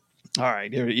 Yep. All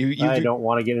right. I don't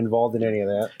want to get involved in any of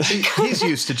that. He's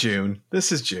used to June.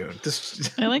 This is June.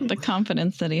 I like the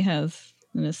confidence that he has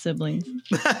in his siblings.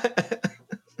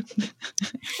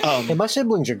 Hey, my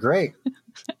siblings are great.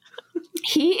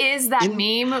 He is that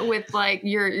meme with like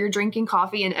you're drinking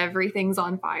coffee and everything's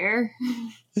on fire.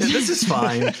 Yeah, this is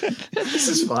fine. This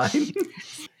is fine.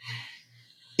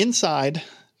 Inside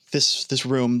this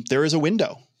room, there is a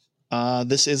window.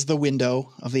 This is the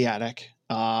window of the attic.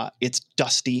 It's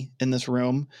dusty in this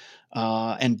room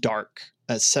and dark,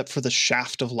 except for the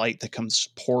shaft of light that comes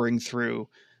pouring through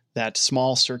that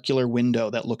small circular window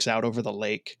that looks out over the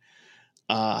lake.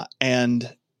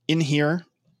 And in here,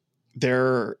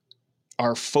 there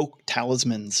are folk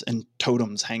talismans and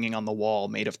totems hanging on the wall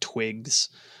made of twigs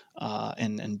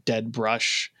and dead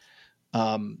brush.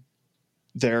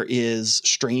 There is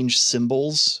strange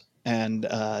symbols and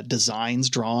designs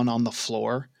drawn on the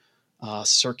floor.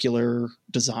 Circular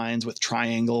designs with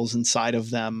triangles inside of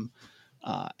them,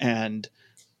 and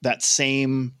that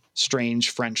same strange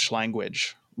French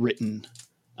language written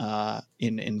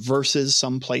in verses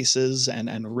some places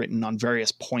and written on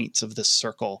various points of this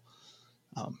circle.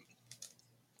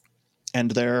 And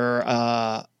they're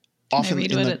often... Can I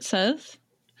read what it says?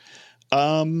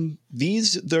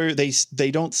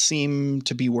 They don't seem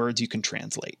to be words you can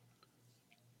translate.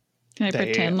 Can I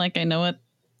pretend like I know what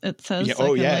it says?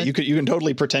 Yeah, you can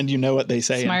totally pretend you know what they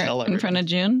say and tell everyone. In front of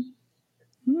June?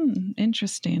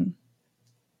 Interesting.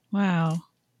 Wow.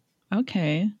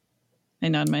 Okay. I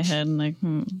nod my head and like,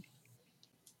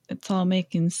 it's all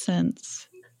making sense.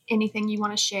 Anything you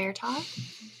want to share, Todd?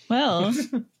 Well,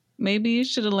 maybe you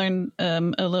should have learned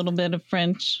a little bit of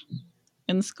French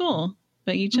in school,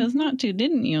 but you chose not to,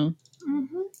 didn't you?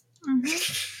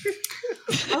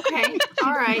 Okay.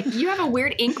 All right. You have a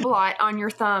weird ink blot on your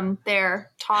thumb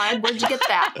there, Todd. Where'd you get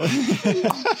that?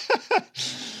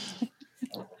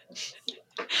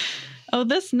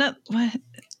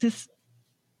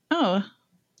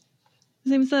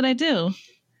 Seems that I do.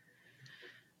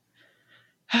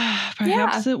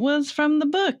 Perhaps it was from the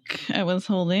book I was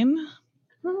holding.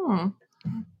 The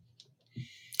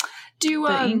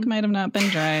ink might have not been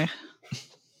dry.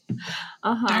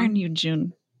 Darn you,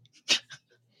 June.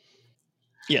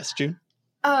 Yes, June.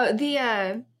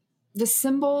 The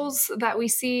symbols that we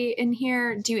see in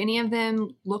here, do any of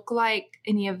them look like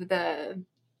any of the,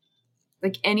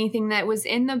 like anything that was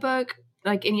in the book,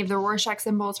 like any of the Rorschach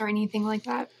symbols or anything like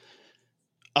that?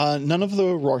 None of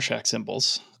the Rorschach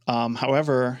symbols.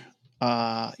 However,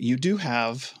 you do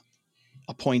have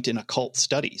a point in occult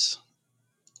studies.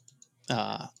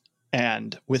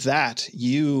 And with that,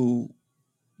 you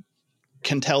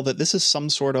can tell that this is some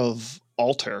sort of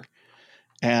altar.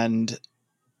 And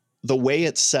the way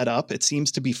it's set up, it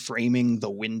seems to be framing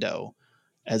the window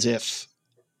as if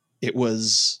it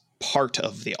was part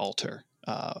of the altar,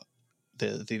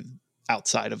 the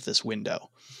outside of this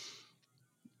window.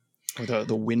 Or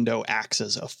the window acts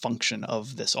as a function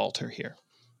of this altar here.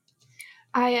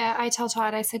 I tell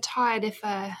Todd, I said, Todd, if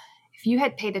you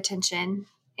had paid attention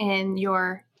in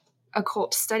your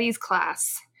occult studies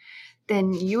class,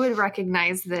 then you would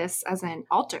recognize this as an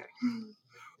altar.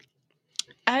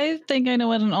 I think I know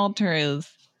what an altar is.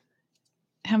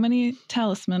 How many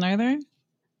talisman are there?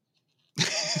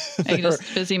 I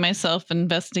just busy myself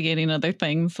investigating other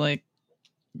things, like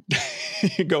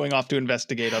going off to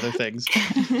investigate other things.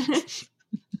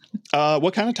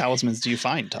 What kind of talismans do you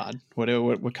find, Todd?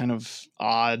 What kind of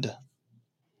odd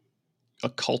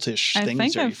occultish things? I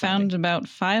think I've found about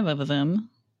 5 of them.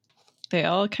 They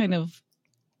all kind of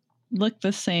look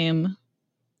the same.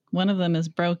 One of them is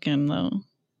broken, though.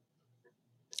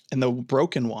 And the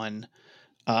broken one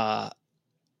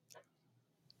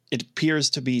it appears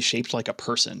to be shaped like a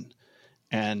person,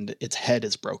 and its head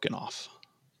is broken off.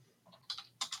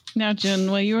 Now, June,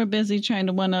 while you were busy trying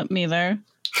to one-up me there,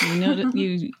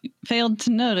 you failed to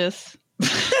notice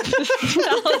the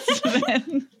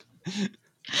talisman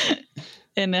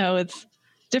and how it's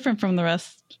different from the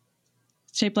rest.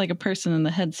 It's shaped like a person, and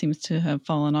the head seems to have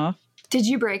fallen off. Did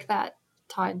you break that,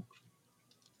 Todd?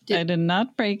 I did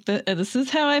not break the... This is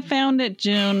how I found it,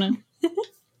 June.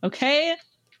 Okay?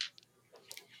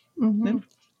 Mm-hmm.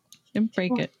 Didn't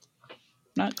break it.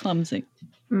 Not clumsy.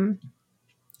 Mm.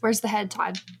 Where's the head,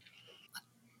 Todd?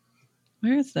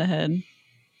 Where is the head?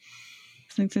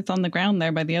 I think it's on the ground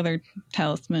there by the other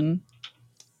talisman.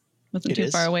 Wasn't too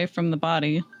far away from the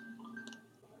body.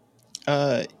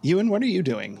 Ewan, what are you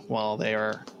doing while they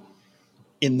are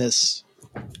in this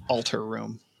altar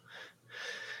room?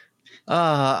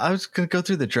 I was going to go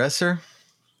through the dresser.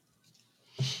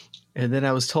 And then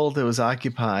I was told it was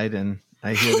occupied, and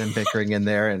I hear them bickering in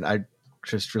there, and I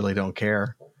just really don't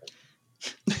care.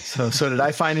 So did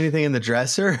I find anything in the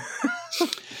dresser?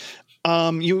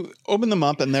 You open them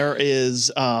up, and there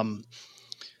is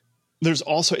there's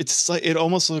also, it's like, it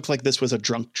almost looks like this was a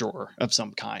junk drawer of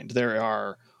some kind. There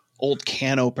are old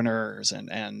can openers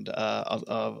and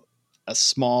a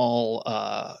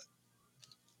small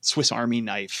Swiss Army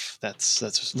knife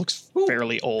that's looks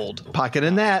fairly old. Pocket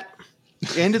in that.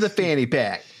 Into the fanny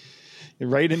pack.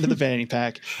 Right into the fanny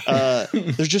pack.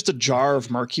 There's just a jar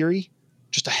of mercury,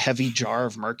 just a heavy jar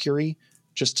of mercury,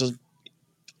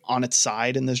 on its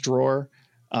side in this drawer.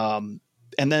 And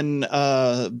then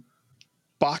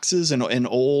boxes and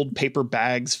old paper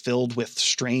bags filled with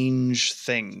strange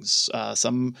things.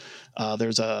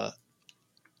 There's a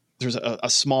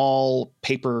small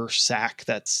paper sack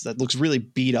that looks really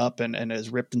beat up and is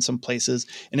ripped in some places,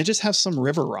 and it just has some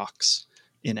river rocks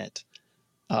in it.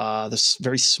 This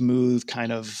very smooth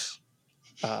kind of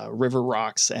river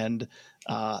rocks, and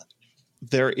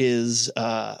there's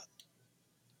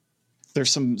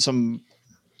some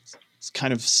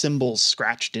kind of symbols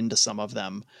scratched into some of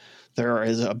them. There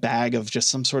is a bag of just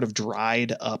some sort of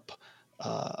dried up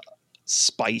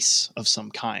spice of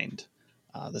some kind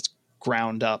that's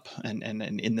ground up and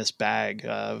in this bag.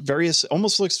 Various,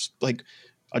 almost looks like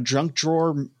a junk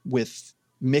drawer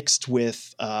mixed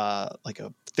with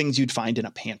things you'd find in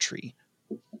a pantry,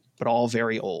 but all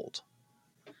very old.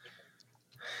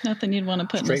 Nothing you'd want to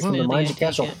put Straight in a from the smoothie. Magic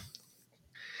Castle.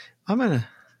 I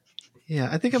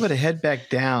think I'm gonna head back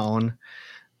down,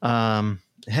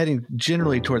 heading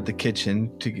generally toward the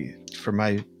kitchen for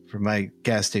my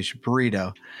gas station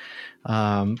burrito.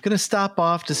 Gonna stop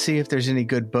off to see if there's any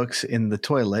good books in the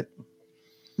toilet.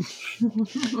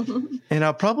 And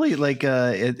I'll probably,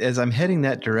 as I'm heading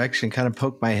that direction, kind of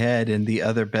poke my head in the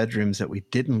other bedrooms that we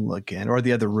didn't look in, or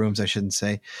the other rooms, I shouldn't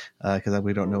say, because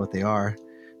we don't know what they are.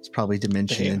 It's probably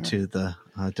dimension into the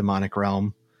demonic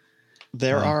realm.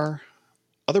 There are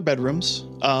other bedrooms.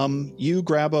 You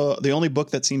grab the only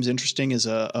book that seems interesting is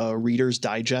a Reader's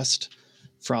Digest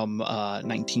from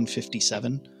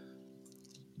 1957.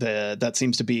 That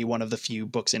seems to be one of the few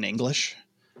books in English.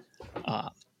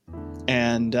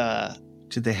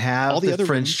 Did they have the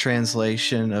French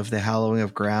translation of The Hallowing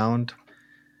of Ground?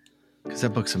 Because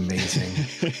that book's amazing.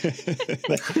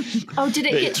 Did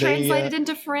it get translated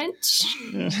into French?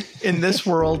 In this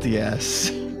world,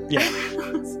 yes.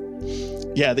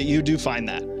 Yeah, that you do find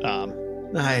that.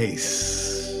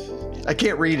 Nice. I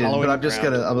can't read it, Hallowing but I'm just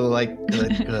gonna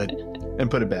good, and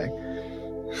put it back.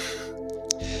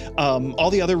 All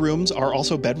the other rooms are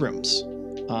also bedrooms.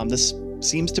 This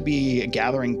seems to be a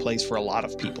gathering place for a lot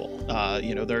of people.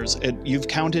 You've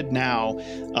counted now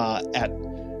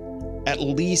at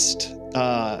least,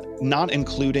 not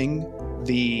including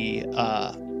the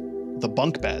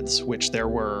bunk beds, which there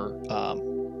were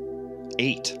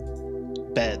 8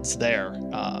 beds there,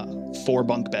 4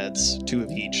 bunk beds, 2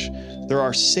 of each. There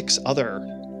are 6 other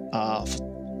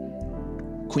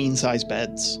queen size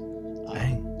beds.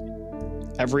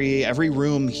 Every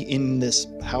room in this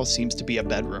house seems to be a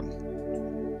bedroom.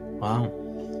 Wow.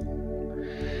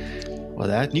 Well,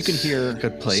 that you can hear a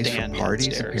good place Stan for parties.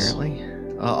 downstairs. Apparently,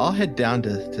 I'll head down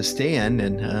to Stan,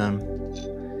 and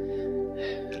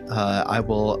I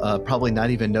will probably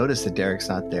not even notice that Derek's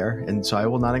not there, and so I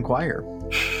will not inquire.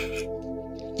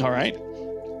 All right.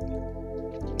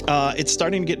 It's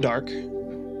starting to get dark,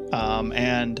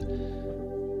 and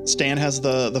Stan has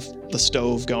the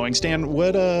stove going. Stan,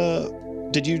 what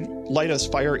did you light a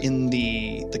fire in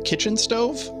the kitchen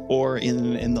stove or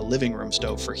in the living room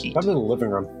stove for heat? I'm in the living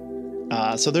room.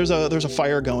 So there's a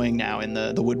fire going now in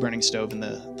the wood burning stove in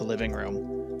the living room.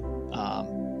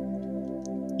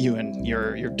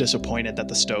 You're disappointed that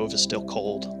the stove is still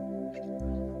cold.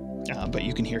 but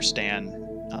you can hear Stan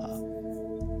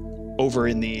over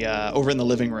in the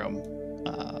living room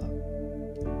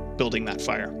building that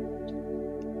fire.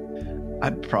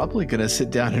 I'm probably gonna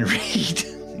sit down and read.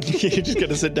 You're just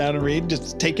gonna sit down and read,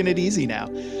 just taking it easy now.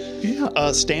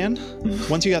 Yeah. Stan,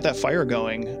 once you got that fire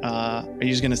going, are you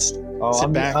just gonna sit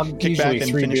back, I'm kick back, usually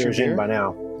and 3 finish your beers in beer? by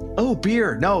now. Oh,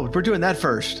 beer. No, we're doing that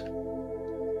first.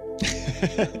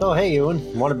 Oh, hey, Ewan.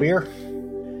 Want a beer?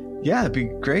 Yeah, it'd be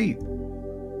great.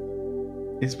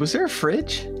 Was there a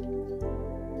fridge?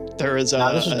 There is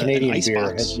No, this is an Canadian ice beer.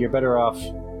 box. You're better off, Is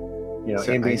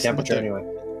there ambient ice in temperature there? anyway.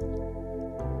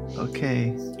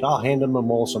 Okay. I'll hand him a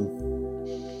Molson.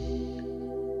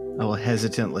 I will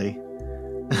hesitantly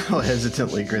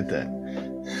grant that.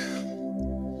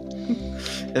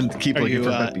 And keep Are looking you, for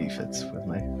my beefits with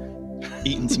my...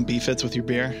 Eating some beefits with your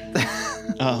beer.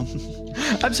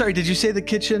 I'm sorry, did you say the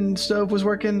kitchen stove was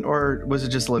working, or was it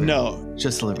just the living room? No,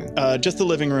 Just the living room. just the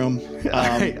living room. right,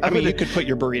 I I'm mean, gonna- you could put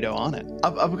your burrito on it.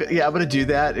 I'm going to do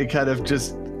that and kind of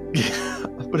just...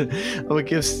 I'm gonna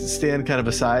give Stan kind of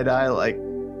a side eye, like,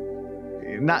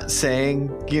 not saying,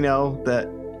 that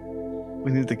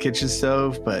we need the kitchen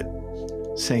stove, but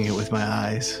saying it with my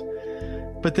eyes.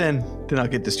 But then I'll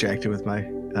get distracted with my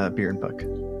beer and book.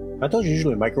 I thought you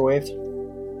usually microwaved.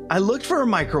 I looked for a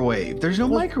microwave. There's no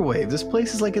microwave. This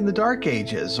place is like in the Dark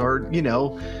Ages or,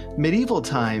 medieval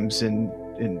times in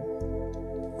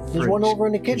There's one over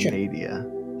in the kitchen. Canada.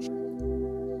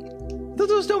 There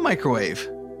was no microwave.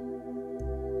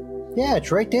 Yeah,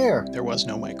 it's right there. There was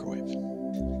no microwave.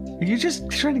 Are you just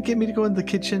trying to get me to go in the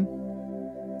kitchen?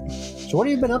 So what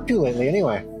have you been up to lately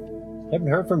anyway? Haven't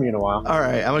heard from you in a while. All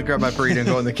right, I'm going to grab my burrito and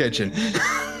go in the kitchen.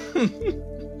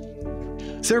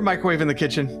 Is there a microwave in the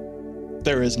kitchen?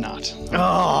 There is not.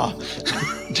 Oh!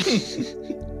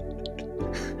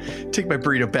 Take my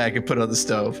burrito bag and put it on the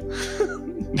stove.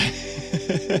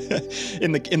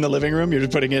 in the living room, you're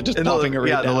just putting it, just popping it right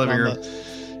down in the living on room.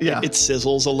 Yeah. It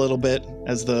sizzles a little bit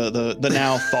as the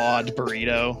now thawed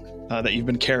burrito that you've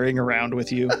been carrying around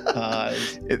with you.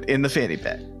 In the fanny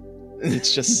pack.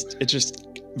 It's just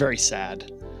very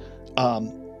sad.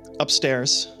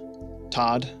 Upstairs,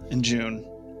 Todd and June,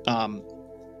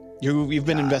 you've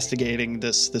been investigating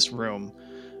this room,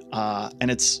 and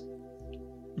it's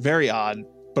very odd.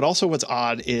 But also, what's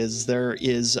odd is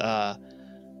there's a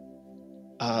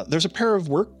pair of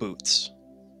work boots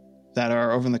that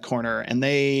are over in the corner, and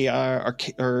they are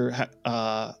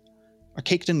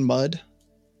caked in mud.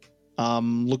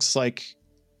 Looks like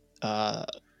does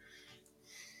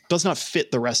not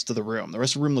fit the rest of the room. The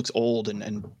rest of the room looks old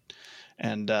and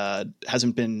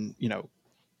hasn't been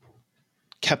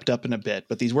kept up in a bit.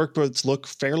 But these work boots look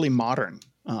fairly modern,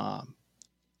 and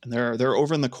they're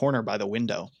over in the corner by the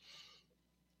window.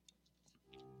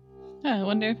 Oh, I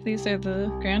wonder if these are the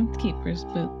groundskeeper's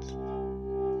boots.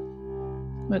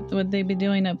 What would they be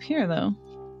doing up here, though?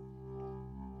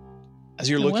 As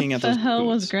you're looking at those what the hell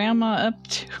was boots, Grandma up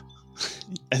to?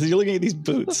 as you're looking at these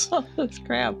boots All this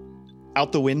crap.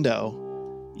 out the window,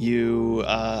 you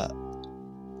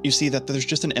see that there's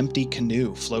just an empty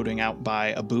canoe floating out by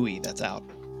a buoy that's out.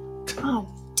 Oh,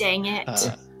 dang it.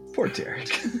 Poor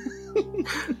Derek.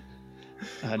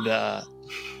 And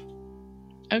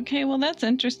Okay, well, that's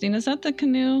interesting. Is that the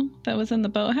canoe that was in the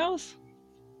boathouse?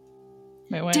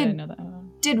 Wait, why did I know that?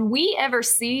 Did we ever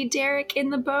see Derek in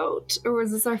the boat, or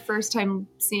was this our first time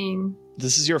seeing?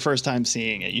 this is your first time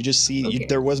seeing it. You just see Okay.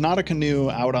 there was not a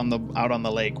canoe out on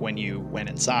the lake when you went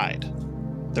inside.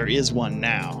 There is one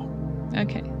now.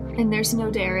 Okay. And there's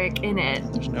no Derek in it.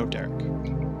 There's no Derek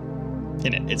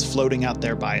in it. It's floating out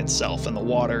there by itself, and the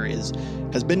water has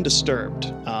been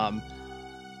disturbed.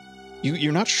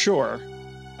 You're not sure.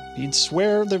 You'd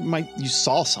swear you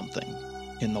saw something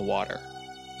in the water.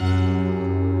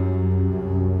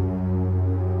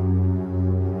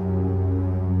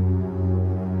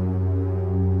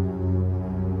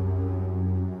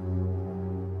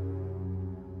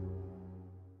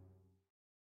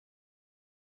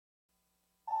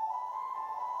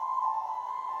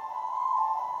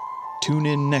 Tune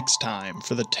in next time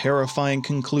for the terrifying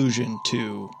conclusion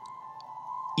to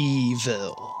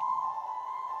Evil.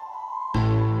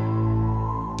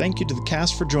 Thank you to the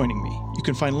cast for joining me. You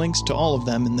can find links to all of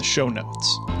them in the show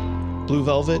notes. Blue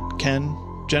Velvet, Ken,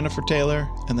 Jennifer Taylor,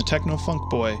 and the Techno Funk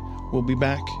Boy will be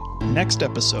back next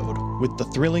episode with the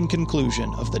thrilling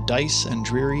conclusion of the Dice and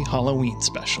Dreary Halloween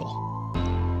special.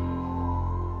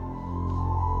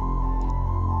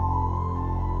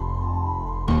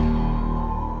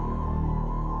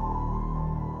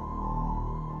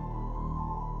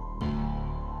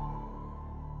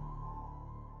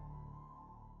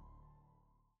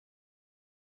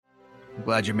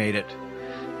 Glad you made it.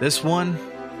 This one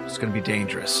is going to be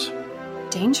dangerous.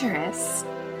 Dangerous?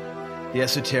 The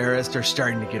esoterists are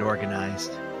starting to get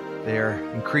organized. They're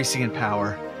increasing in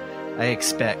power. I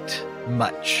expect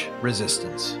much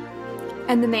resistance.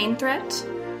 And the main threat?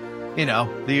 You know,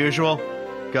 the usual.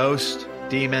 Ghosts,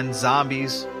 demons,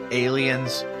 zombies,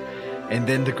 aliens, and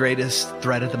then the greatest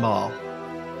threat of them all.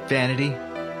 Vanity,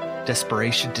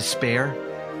 desperation, despair.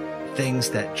 Things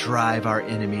that drive our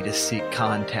enemy to seek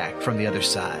contact from the other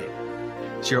side.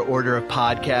 Is your order of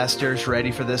podcasters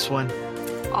ready for this one?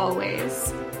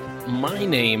 Always. My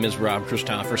name is Rob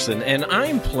Christofferson, and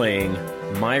I'm playing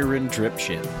Myron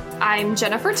Dripshin. I'm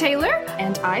Jennifer Taylor,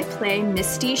 and I play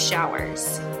Misty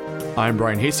Showers. I'm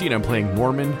Brian Hasty, and I'm playing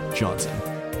Norman Johnson.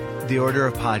 The Order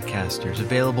of Podcasters,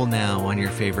 available now on your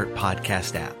favorite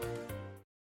podcast app.